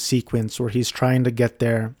comedy sequence where he's trying to get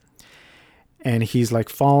there, and he's like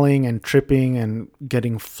falling and tripping and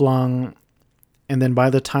getting flung. And then by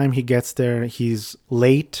the time he gets there, he's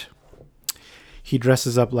late. He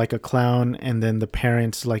dresses up like a clown, and then the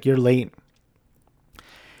parent's like, "You're late."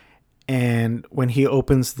 And when he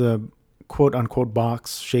opens the quote unquote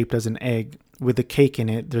box shaped as an egg with the cake in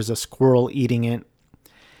it, there's a squirrel eating it.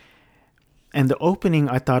 And the opening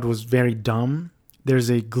I thought was very dumb. There's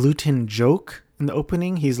a gluten joke in the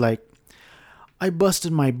opening. He's like, "I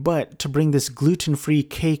busted my butt to bring this gluten-free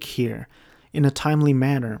cake here in a timely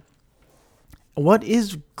manner." What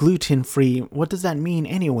is gluten-free? What does that mean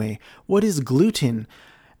anyway? What is gluten?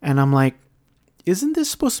 And I'm like, isn't this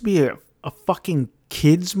supposed to be a fucking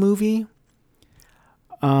kids movie?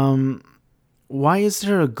 Why is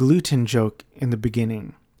there a gluten joke in the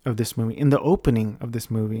beginning of this movie, in the opening of this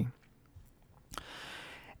movie?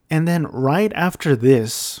 And then right after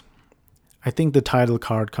this, I think the title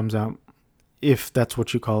card comes out, if that's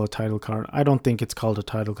what you call a title card. I don't think it's called a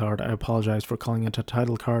title card. I apologize for calling it a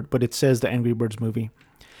title card, but it says the Angry Birds movie.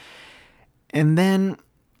 And then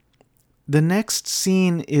the next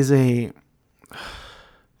scene is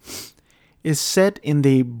set in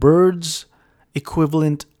the Birds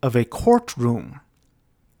equivalent of a courtroom.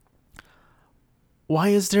 Why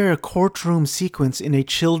is there a courtroom sequence in a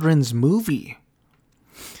children's movie?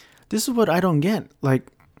 This is what I don't get. Like,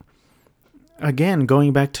 again,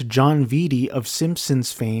 going back to John Vitti of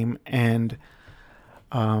Simpsons fame and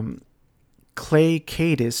Clay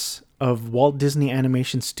Cadis of Walt Disney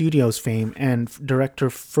Animation Studios fame and director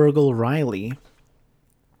Fergal Riley.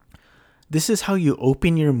 This is how you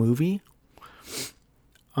open your movie?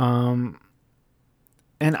 And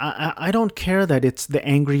I don't care that it's the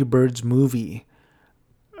Angry Birds movie,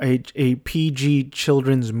 a PG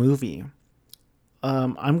children's movie.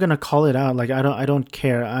 I'm gonna call it out. Like, I don't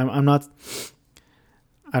care. I'm not.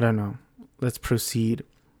 I don't know. Let's proceed.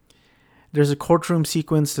 There's a courtroom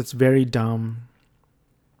sequence that's very dumb,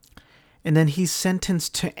 and then he's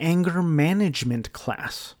sentenced to anger management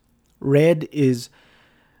class. Red is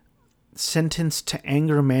sentenced to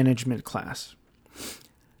anger management class.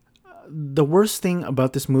 The worst thing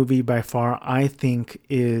about this movie by far, I think,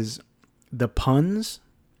 is the puns.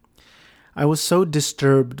 I was so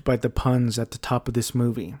disturbed by the puns at the top of this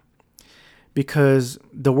movie, because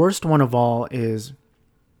the worst one of all is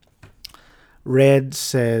Red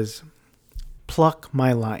says, "Pluck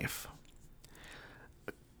my life."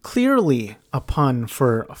 Clearly a pun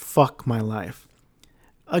for fuck my life.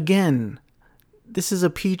 Again, this is a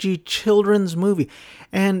PG children's movie,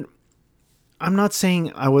 and I'm not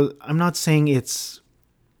saying I was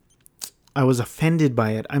offended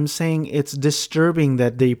by it. I'm saying it's disturbing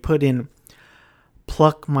that they put in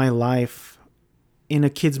 "pluck my life" in a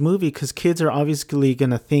kid's movie, because kids are obviously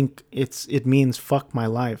gonna think it means fuck my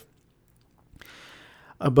life.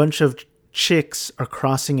 A bunch of chicks are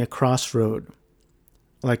crossing a crossroad,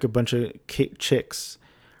 like a bunch of chicks,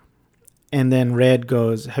 and then Red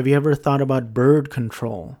goes, "Have you ever thought about bird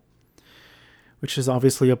control?" Which is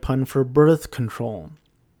obviously a pun for birth control.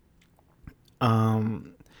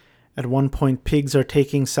 At one point, pigs are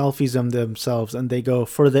taking selfies of themselves, and they go,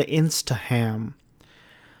 "For the Instaham."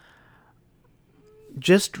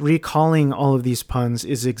 Just recalling all of these puns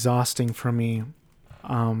is exhausting for me.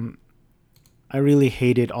 I really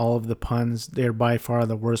hated all of the puns. They're by far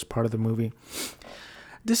the worst part of the movie.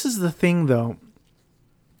 This is the thing, though.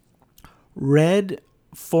 Red,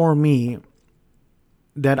 for me,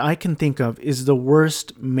 that I can think of, is the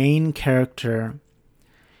worst main character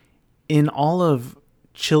in all of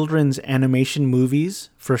children's animation movies,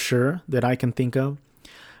 for sure, that I can think of,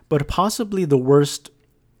 but possibly the worst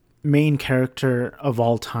main character of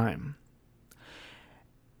all time.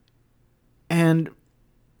 And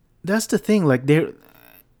that's the thing, like,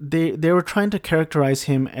 they were trying to characterize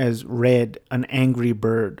him as Red, an angry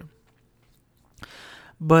bird.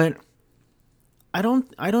 But I don't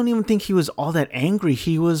even think he was all that angry.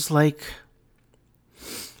 He was like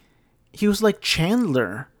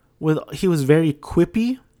Chandler. He was very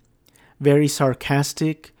quippy, very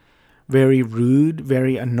sarcastic, very rude,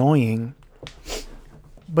 very annoying.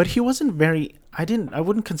 But he wasn't very I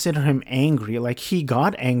wouldn't consider him angry. Like, he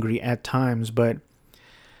got angry at times, but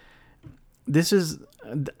this is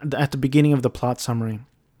at the beginning of the plot summary.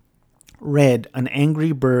 Red, an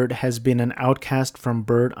angry bird, has been an outcast from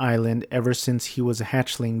Bird Island ever since he was a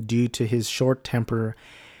hatchling due to his short temper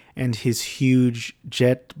and his huge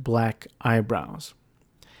jet black eyebrows.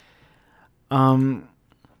 Like,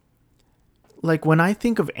 when I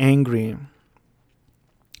think of angry,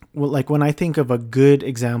 when I think of a good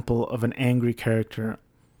example of an angry character,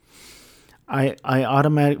 I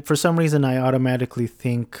for some reason I automatically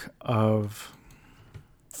think of,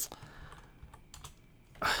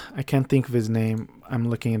 I can't think of his name. I'm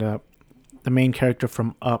looking it up. The main character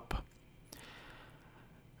from Up.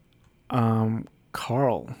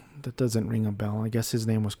 Carl. That doesn't ring a bell. I guess his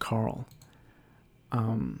name was Carl.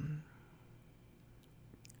 Carl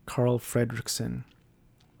Fredricksen.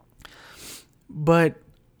 But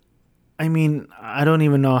I mean, I don't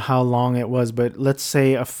even know how long it was, but let's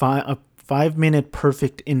say a 5-minute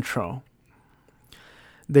perfect intro.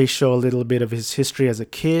 They show a little bit of his history as a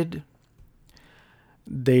kid.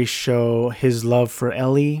 They show his love for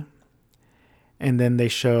Ellie, and then they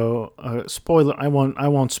show spoiler. I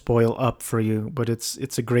won't spoil Up for you, but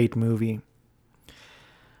it's a great movie.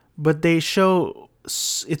 But they show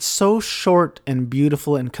it's so short and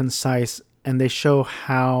beautiful and concise, and they show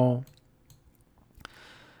how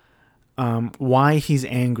why he's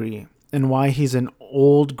angry and why he's an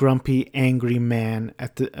old, grumpy, angry man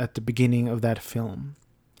at the beginning of that film.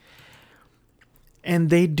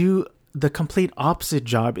 And they do the complete opposite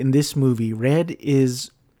job in this movie. Red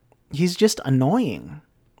he's just annoying.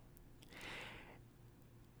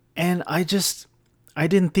 And I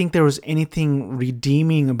didn't think there was anything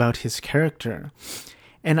redeeming about his character.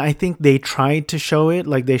 And I think they tried to show it,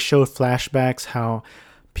 like they showed flashbacks how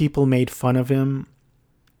people made fun of him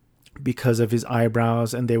because of his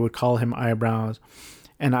eyebrows, and they would call him Eyebrows.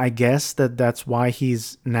 And I guess that's why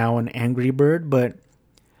he's now an angry bird, but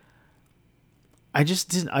I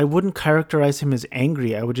wouldn't characterize him as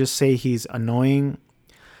angry. I would just say he's annoying,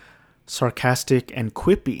 sarcastic, and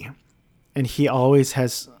quippy. And he always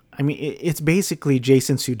has, I mean, it's basically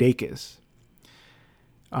Jason Sudeikis.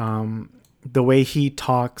 The way he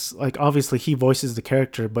talks, like, obviously he voices the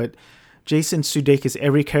character, but Jason Sudeikis,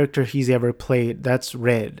 every character he's ever played, that's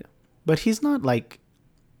Red. But he's not, like,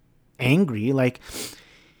 angry. Like,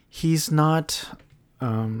 he's not,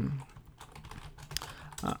 I'm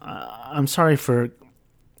sorry for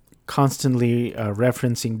constantly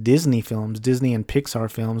referencing Disney films, Disney and Pixar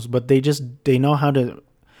films, but they know how to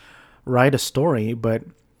write a story. But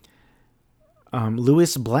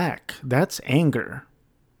Lewis Black, that's anger.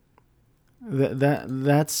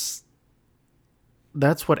 That's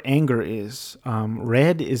what anger is.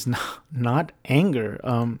 Red is not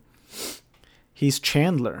anger. He's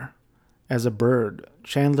Chandler as a bird,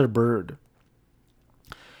 Chandler Bird.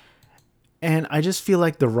 And I just feel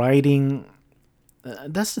like the writing,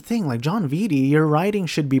 that's the thing, like, John Vitti, your writing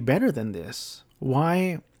should be better than this.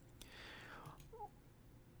 Why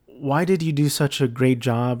did you do such a great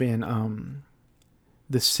job in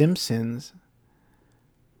The Simpsons?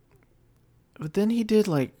 But then he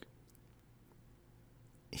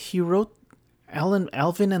wrote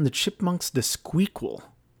Alvin and the Chipmunks, The Squeakquel.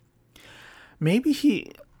 Maybe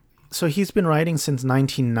he's been writing since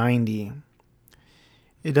 1990.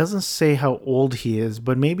 It doesn't say how old he is,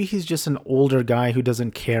 but maybe he's just an older guy who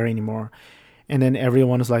doesn't care anymore. And then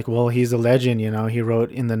everyone is like, well, he's a legend, he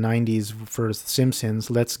wrote in the 90s for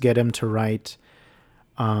Simpsons. Let's get him to write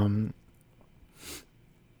The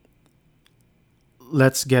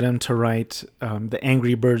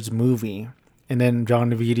Angry Birds movie. And then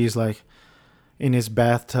John Vitti's like, in his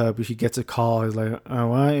bathtub, if he gets a call, he's like, oh,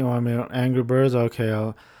 what? You want me to Angry Birds? Okay,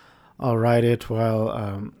 I'll write it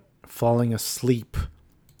while falling asleep.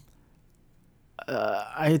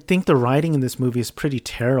 I think the writing in this movie is pretty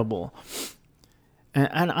terrible.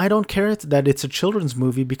 And I don't care that it's a children's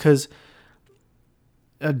movie, because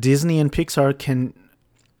Disney and Pixar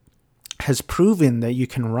has proven that you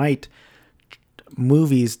can write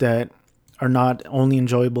movies that are not only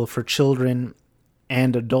enjoyable for children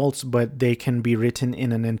and adults, but they can be written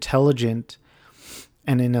in an intelligent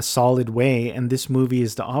and in a solid way. And this movie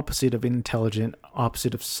is the opposite of intelligent,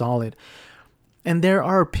 opposite of solid. And there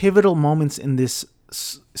are pivotal moments in this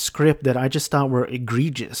script that I just thought were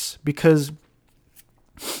egregious, because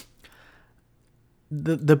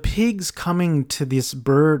the pigs coming to this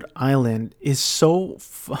bird island is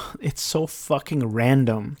it's so fucking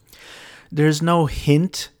random. There's no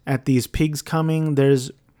hint at these pigs coming.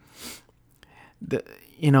 There's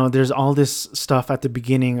all this stuff at the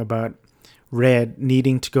beginning about Red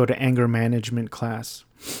needing to go to anger management class,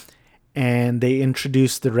 and they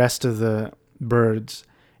introduce the rest of the birds,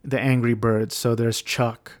 the angry birds. So there's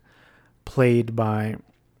Chuck, played by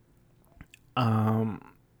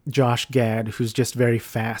Josh Gad, who's just very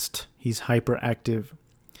fast. He's hyperactive,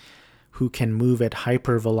 who can move at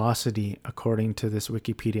hyper velocity, according to this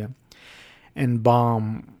Wikipedia. And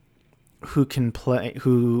Bomb, who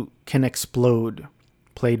can explode,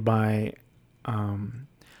 played by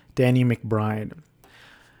Danny McBride.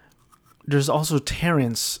 There's also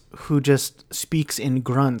Terrence, who just speaks in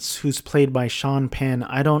grunts, who's played by Sean Penn.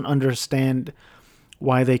 I don't understand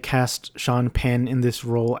why they cast Sean Penn in this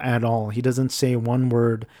role at all. He doesn't say one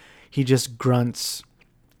word. He just grunts.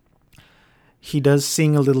 He does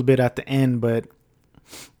sing a little bit at the end, but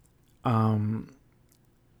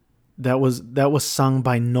that was sung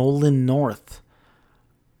by Nolan North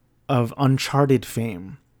of Uncharted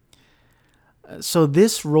fame. So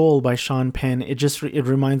this role by Sean Penn, it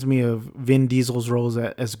reminds me of Vin Diesel's roles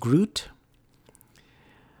as Groot,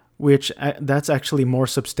 which that's actually more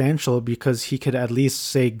substantial, because he could at least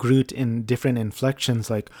say Groot in different inflections,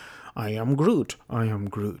 like, I am Groot, I am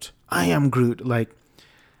Groot, I am Groot. Like,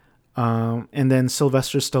 and then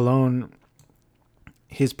Sylvester Stallone,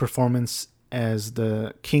 his performance as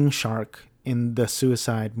the King Shark in the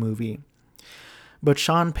Suicide movie. But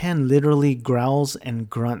Sean Penn literally growls and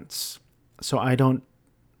grunts. So I don't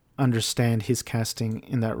understand his casting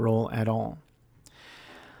in that role at all.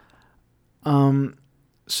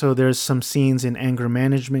 So there's some scenes in anger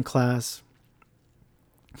management class.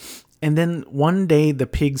 And then one day the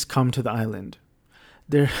pigs come to the island.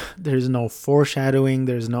 There's no foreshadowing.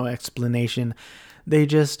 There's no explanation. They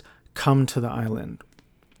just come to the island.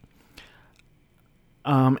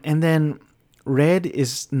 And then Red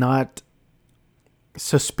is not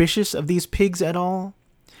suspicious of these pigs at all.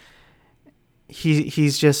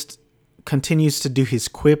 He's just continues to do his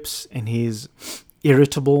quips, and he's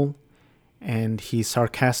irritable, and he's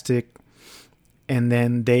sarcastic. And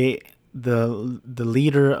then the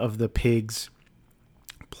leader of the pigs,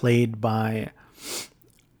 played by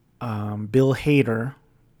Bill Hader,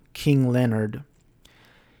 King Leonard,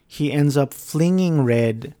 he ends up flinging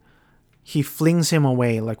Red. He flings him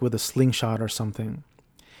away, like with a slingshot or something.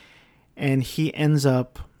 And he ends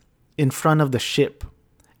up in front of the ship.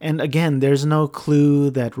 And again, there's no clue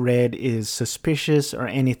that Red is suspicious or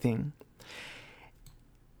anything.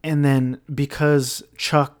 And then because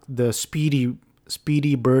Chuck, the Speedy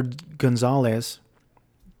Bird Gonzalez,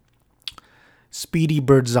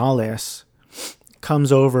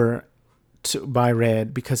 comes over by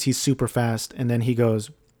Red because he's super fast, and then he goes,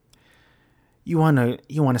 You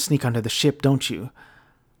wanna sneak onto the ship, don't you?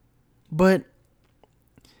 But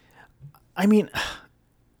I mean,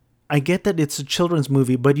 I get that it's a children's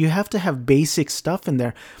movie, but you have to have basic stuff in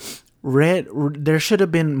there. There should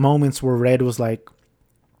have been moments where Red was like,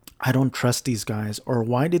 I don't trust these guys, or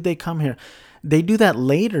why did they come here? They do that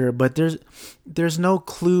later, but there's no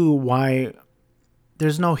clue why.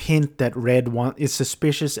 There's no hint that Red is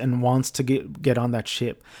suspicious and wants to get on that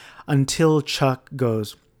ship, until Chuck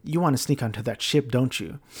goes, You want to sneak onto that ship, don't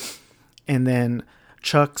you? And then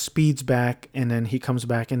Chuck speeds back, and then he comes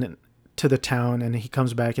back to the town, and he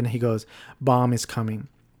comes back and he goes, Bomb is coming.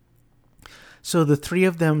 So the three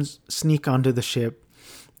of them sneak onto the ship,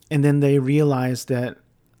 and then they realize that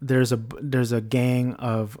there's a gang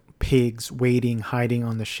of pigs hiding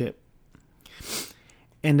on the ship.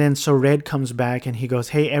 And then so Red comes back and he goes,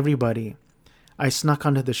 Hey everybody, I snuck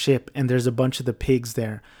onto the ship and there's a bunch of the pigs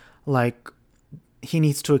there. Like, he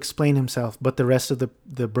needs to explain himself, but the rest of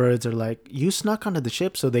the birds are like, You snuck onto the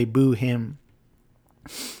ship, so they boo him.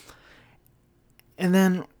 And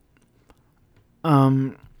then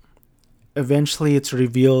eventually it's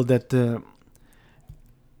revealed that the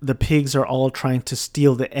pigs are all trying to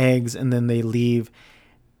steal the eggs, and then they leave,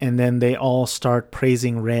 and then they all start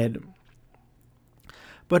praising Red.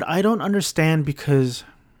 But I don't understand, because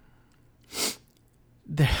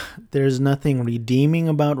there's nothing redeeming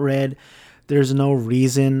about Red. There's no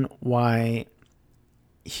reason why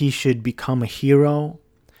he should become a hero.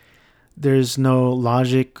 There's no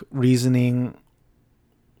reasoning.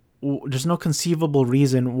 There's no conceivable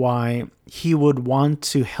reason why he would want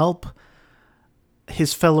to help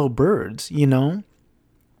his fellow birds, you know?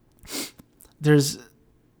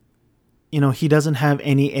 he doesn't have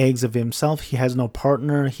any eggs of himself. He has no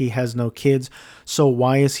partner. He has no kids. So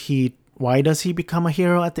why does he become a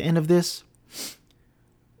hero at the end of this?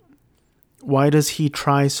 Why does he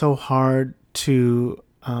try so hard to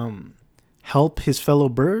help his fellow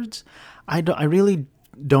birds? I really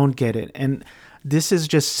don't get it. And this is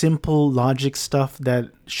just simple logic stuff that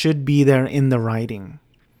should be there in the writing.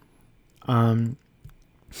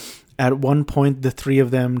 At one point, the three of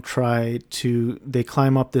them they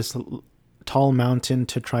climb up this tall mountain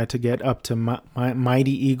to try to get up to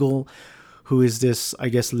Mighty Eagle, who is this, I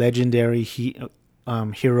guess, legendary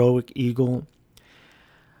heroic eagle.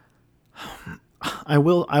 I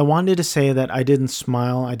wanted to say that I didn't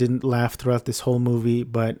smile, I didn't laugh throughout this whole movie,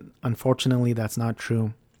 but unfortunately that's not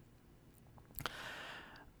true.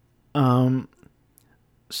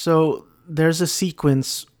 So there's a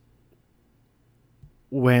sequence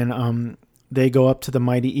when they go up to the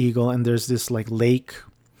Mighty Eagle, and there's this like lake,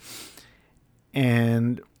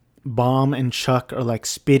 and Bomb and Chuck are like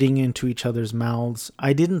spitting into each other's mouths.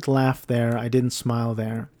 I didn't laugh there, I didn't smile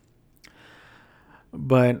there.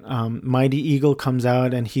 But Mighty Eagle comes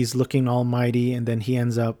out and he's looking all mighty, and then he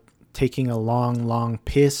ends up taking a long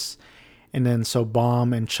piss, and then so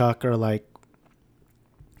Bomb and Chuck are like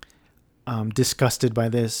disgusted by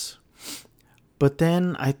this. But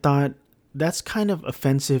then I thought, that's kind of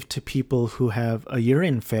offensive to people who have a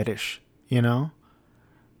urine fetish,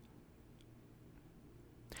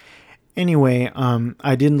 Anyway,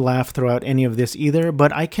 I didn't laugh throughout any of this either,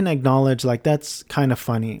 but I can acknowledge like that's kind of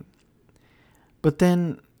funny. But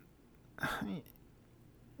then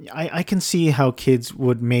I can see how kids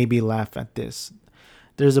would maybe laugh at this.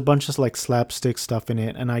 There's a bunch of like slapstick stuff in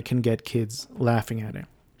it, and I can get kids laughing at it.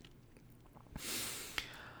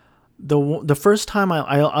 The first time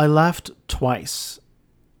I laughed twice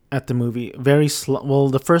at the movie. Well,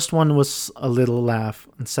 the first one was a little laugh,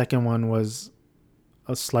 and the second one was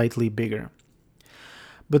a slightly bigger.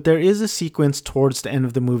 But there is a sequence towards the end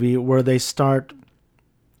of the movie where they start.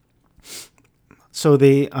 So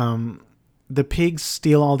the pigs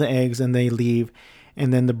steal all the eggs and they leave,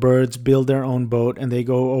 and then the birds build their own boat and they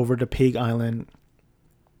go over to Pig Island,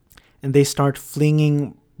 and they start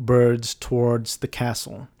flinging birds towards the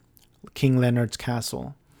castle, King Leonard's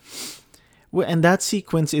castle. And that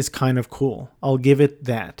sequence is kind of cool. I'll give it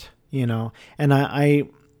that, And I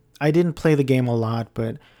didn't play the game a lot,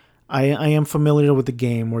 but I am familiar with the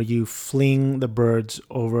game where you fling the birds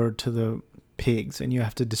over to the pigs and you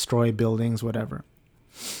have to destroy buildings, whatever.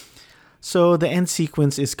 So the end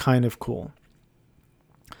sequence is kind of cool.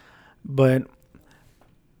 But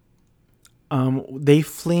they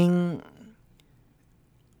fling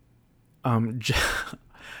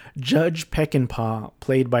Judge Peckinpah,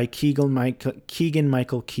 played by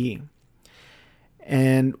Keegan-Michael Key.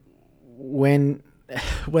 And when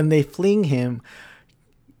they fling him,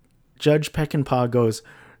 Judge Peckinpah goes,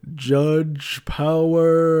 "Judge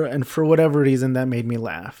Power," and for whatever reason that made me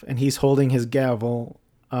laugh. And he's holding his gavel.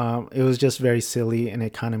 It was just very silly, and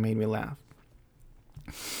it kind of made me laugh.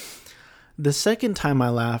 The second time I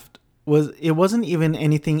laughed wasn't even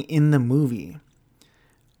anything in the movie.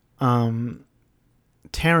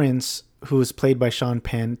 Terrence, who is played by Sean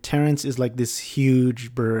Penn, Terrence is like this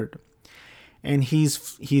huge bird, and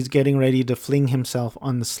he's getting ready to fling himself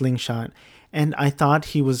on the slingshot, and I thought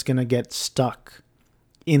he was gonna get stuck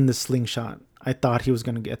in the slingshot. I thought he was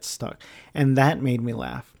gonna get stuck, and that made me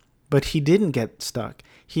laugh. But he didn't get stuck.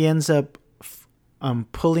 He ends up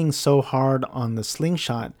pulling so hard on the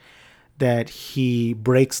slingshot that he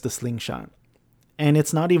breaks the slingshot, and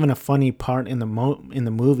it's not even a funny part in the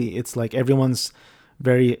movie. It's like everyone's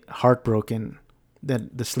very heartbroken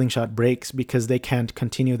that the slingshot breaks because they can't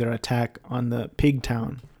continue their attack on the pig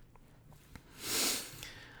town.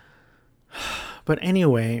 But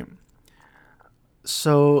anyway,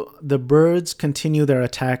 so the birds continue their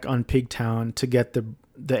attack on Pigtown to get the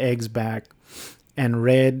eggs back, and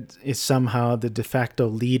Red is somehow the de facto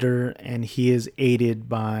leader, and he is aided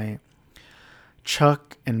by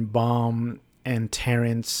Chuck and Bomb and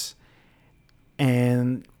Terrence.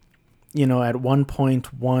 And at one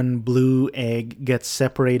point, one blue egg gets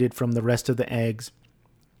separated from the rest of the eggs.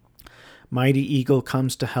 Mighty Eagle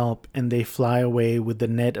comes to help, and they fly away with the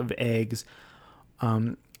net of eggs.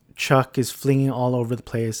 Chuck is flinging all over the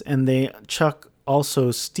place, and Chuck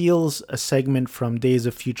also steals a segment from Days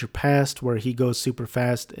of Future Past where he goes super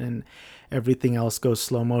fast and everything else goes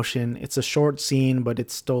slow motion. It's a short scene, but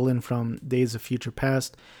it's stolen from Days of Future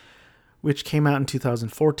Past, which came out in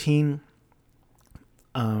 2014.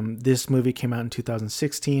 This movie came out in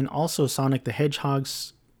 2016. Also, Sonic the Hedgehog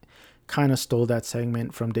kind of stole that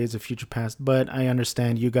segment from Days of Future Past, but I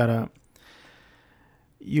understand you gotta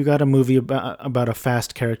you got a movie about a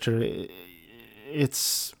fast character.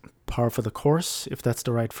 It's par for the course, if that's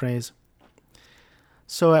the right phrase.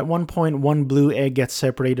 So at one point, one blue egg gets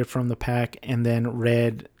separated from the pack, and then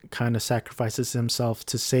Red kind of sacrifices himself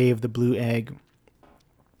to save the blue egg.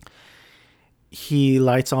 He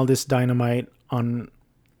lights all this dynamite on.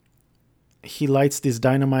 He lights this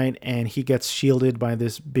dynamite, and he gets shielded by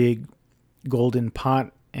this big golden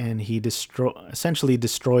pot, and he essentially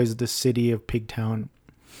destroys the city of Pigtown.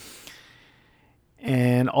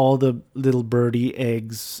 And all the little birdie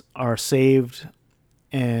eggs are saved,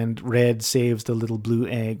 and Red saves the little blue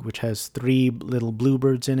egg, which has 3 little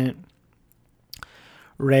bluebirds in it.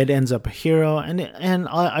 Red ends up a hero, and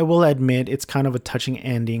I will admit it's kind of a touching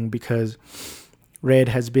ending, because Red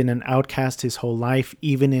has been an outcast his whole life,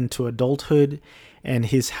 even into adulthood, and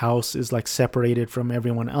his house is like separated from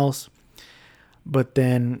everyone else. But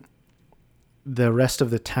then the rest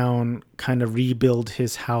of the town kind of rebuild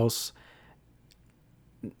his house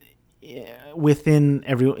within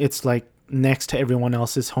it's like next to everyone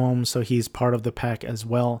else's home, so he's part of the pack as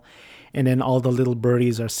well. And then all the little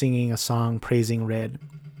birdies are singing a song praising Red.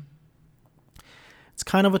 It's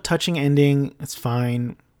kind of a touching ending. It's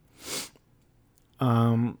fine.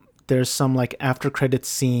 There's some like after credit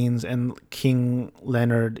scenes, and King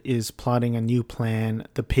Leonard is plotting a new plan.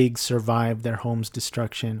 The pigs survive their home's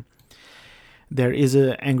destruction. There is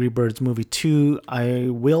a Angry Birds movie 2. I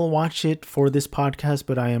will watch it for this podcast,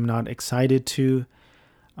 but I am not excited to.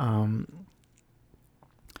 The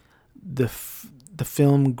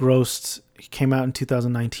film came out in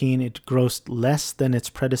 2019. It grossed less than its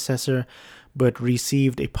predecessor, but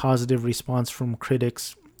received a positive response from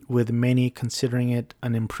critics, with many considering it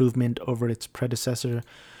an improvement over its predecessor,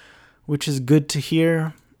 which is good to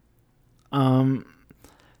hear.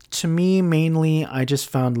 To me, mainly, I just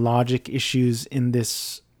found logic issues in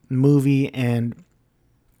this movie and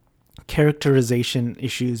characterization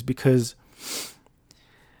issues, because,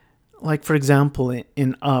 like, for example,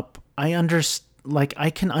 in Up, I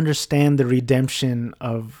can understand the redemption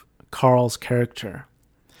of Carl's character,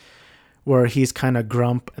 where he's kind of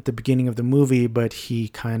grump at the beginning of the movie, but he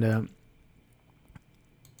kind of...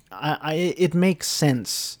 it makes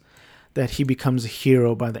sense that he becomes a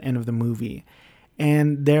hero by the end of the movie.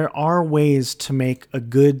 And there are ways to make a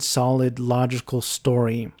good, solid, logical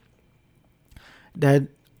story that,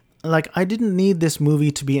 like, I didn't need this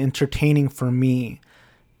movie to be entertaining for me.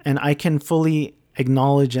 And I can fully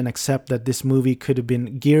acknowledge and accept that this movie could have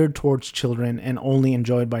been geared towards children and only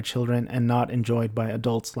enjoyed by children and not enjoyed by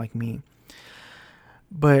adults like me.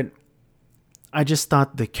 But I just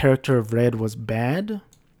thought the character of Red was bad.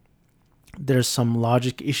 There's some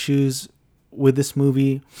logic issues with this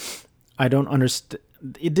movie. I don't understand.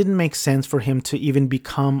 It didn't make sense for him to even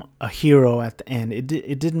become a hero at the end.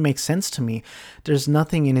 It didn't make sense to me. There's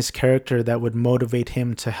nothing in his character that would motivate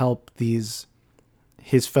him to help his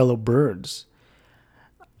fellow birds.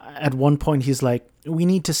 At one point, he's like, "We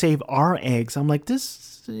need to save our eggs." I'm like,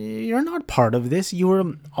 you're not part of this. You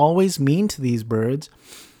were always mean to these birds.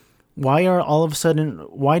 Why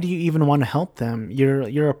do you even want to help them?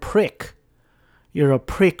 You're a prick. You're a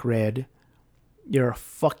prick, Red. You're a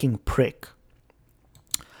fucking prick.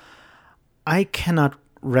 I cannot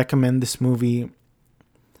recommend this movie.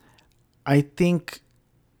 I think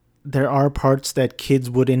there are parts that kids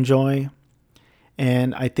would enjoy,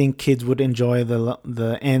 and I think kids would enjoy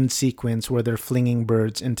the end sequence where they're flinging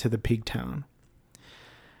birds into the pig town.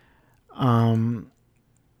 And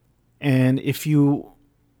if you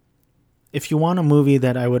want a movie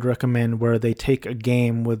that I would recommend where they take a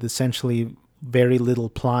game with essentially very little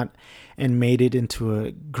plot and made it into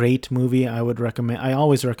a great movie, I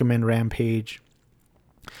always recommend Rampage.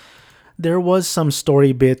 There was some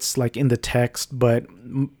story bits like in the text, but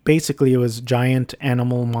basically it was giant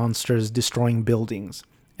animal monsters destroying buildings,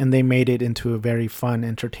 and they made it into a very fun,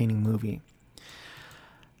 entertaining movie.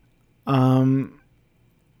 I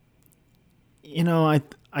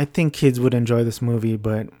think kids would enjoy this movie,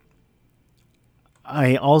 but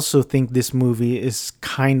I also think this movie is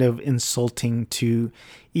kind of insulting to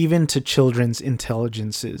children's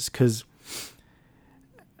intelligences, because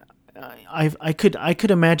I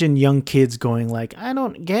could imagine young kids going like, "I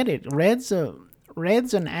don't get it. Red's an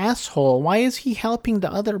asshole. Why is he helping the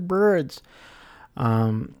other birds?"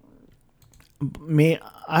 I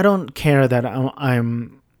don't care that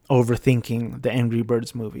I'm overthinking the Angry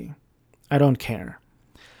Birds movie. I don't care.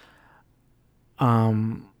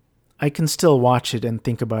 I can still watch it and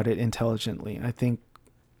think about it intelligently. I think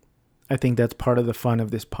that's part of the fun of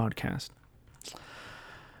this podcast.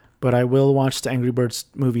 But I will watch the Angry Birds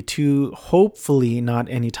movie 2, hopefully not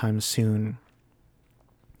anytime soon.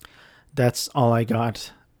 That's all I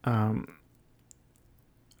got. I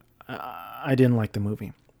didn't like the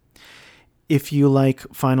movie. If you like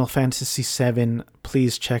Final Fantasy VII,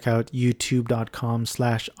 please check out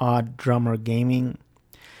youtube.com/odddrummergaming.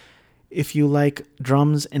 If you like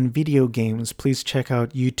drums and video games, please check out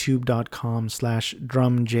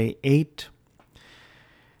youtube.com/drumj8.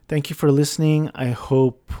 Thank you for listening. I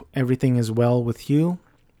hope everything is well with you.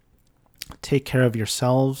 Take care of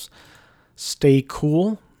yourselves. Stay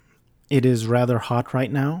cool. It is rather hot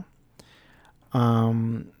right now.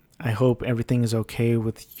 I hope everything is okay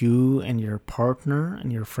with you and your partner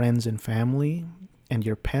and your friends and family and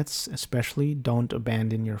your pets especially. Don't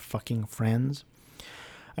abandon your fucking friends.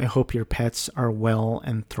 I hope your pets are well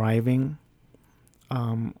and thriving.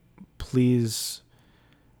 Please,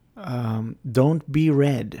 don't be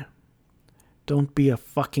red. Don't be a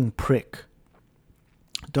fucking prick.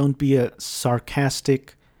 Don't be a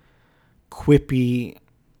sarcastic, quippy,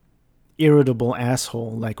 irritable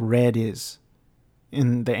asshole like Red is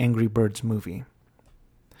in the Angry Birds movie.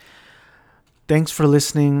 Thanks for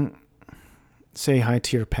listening. Say hi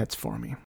to your pets for me.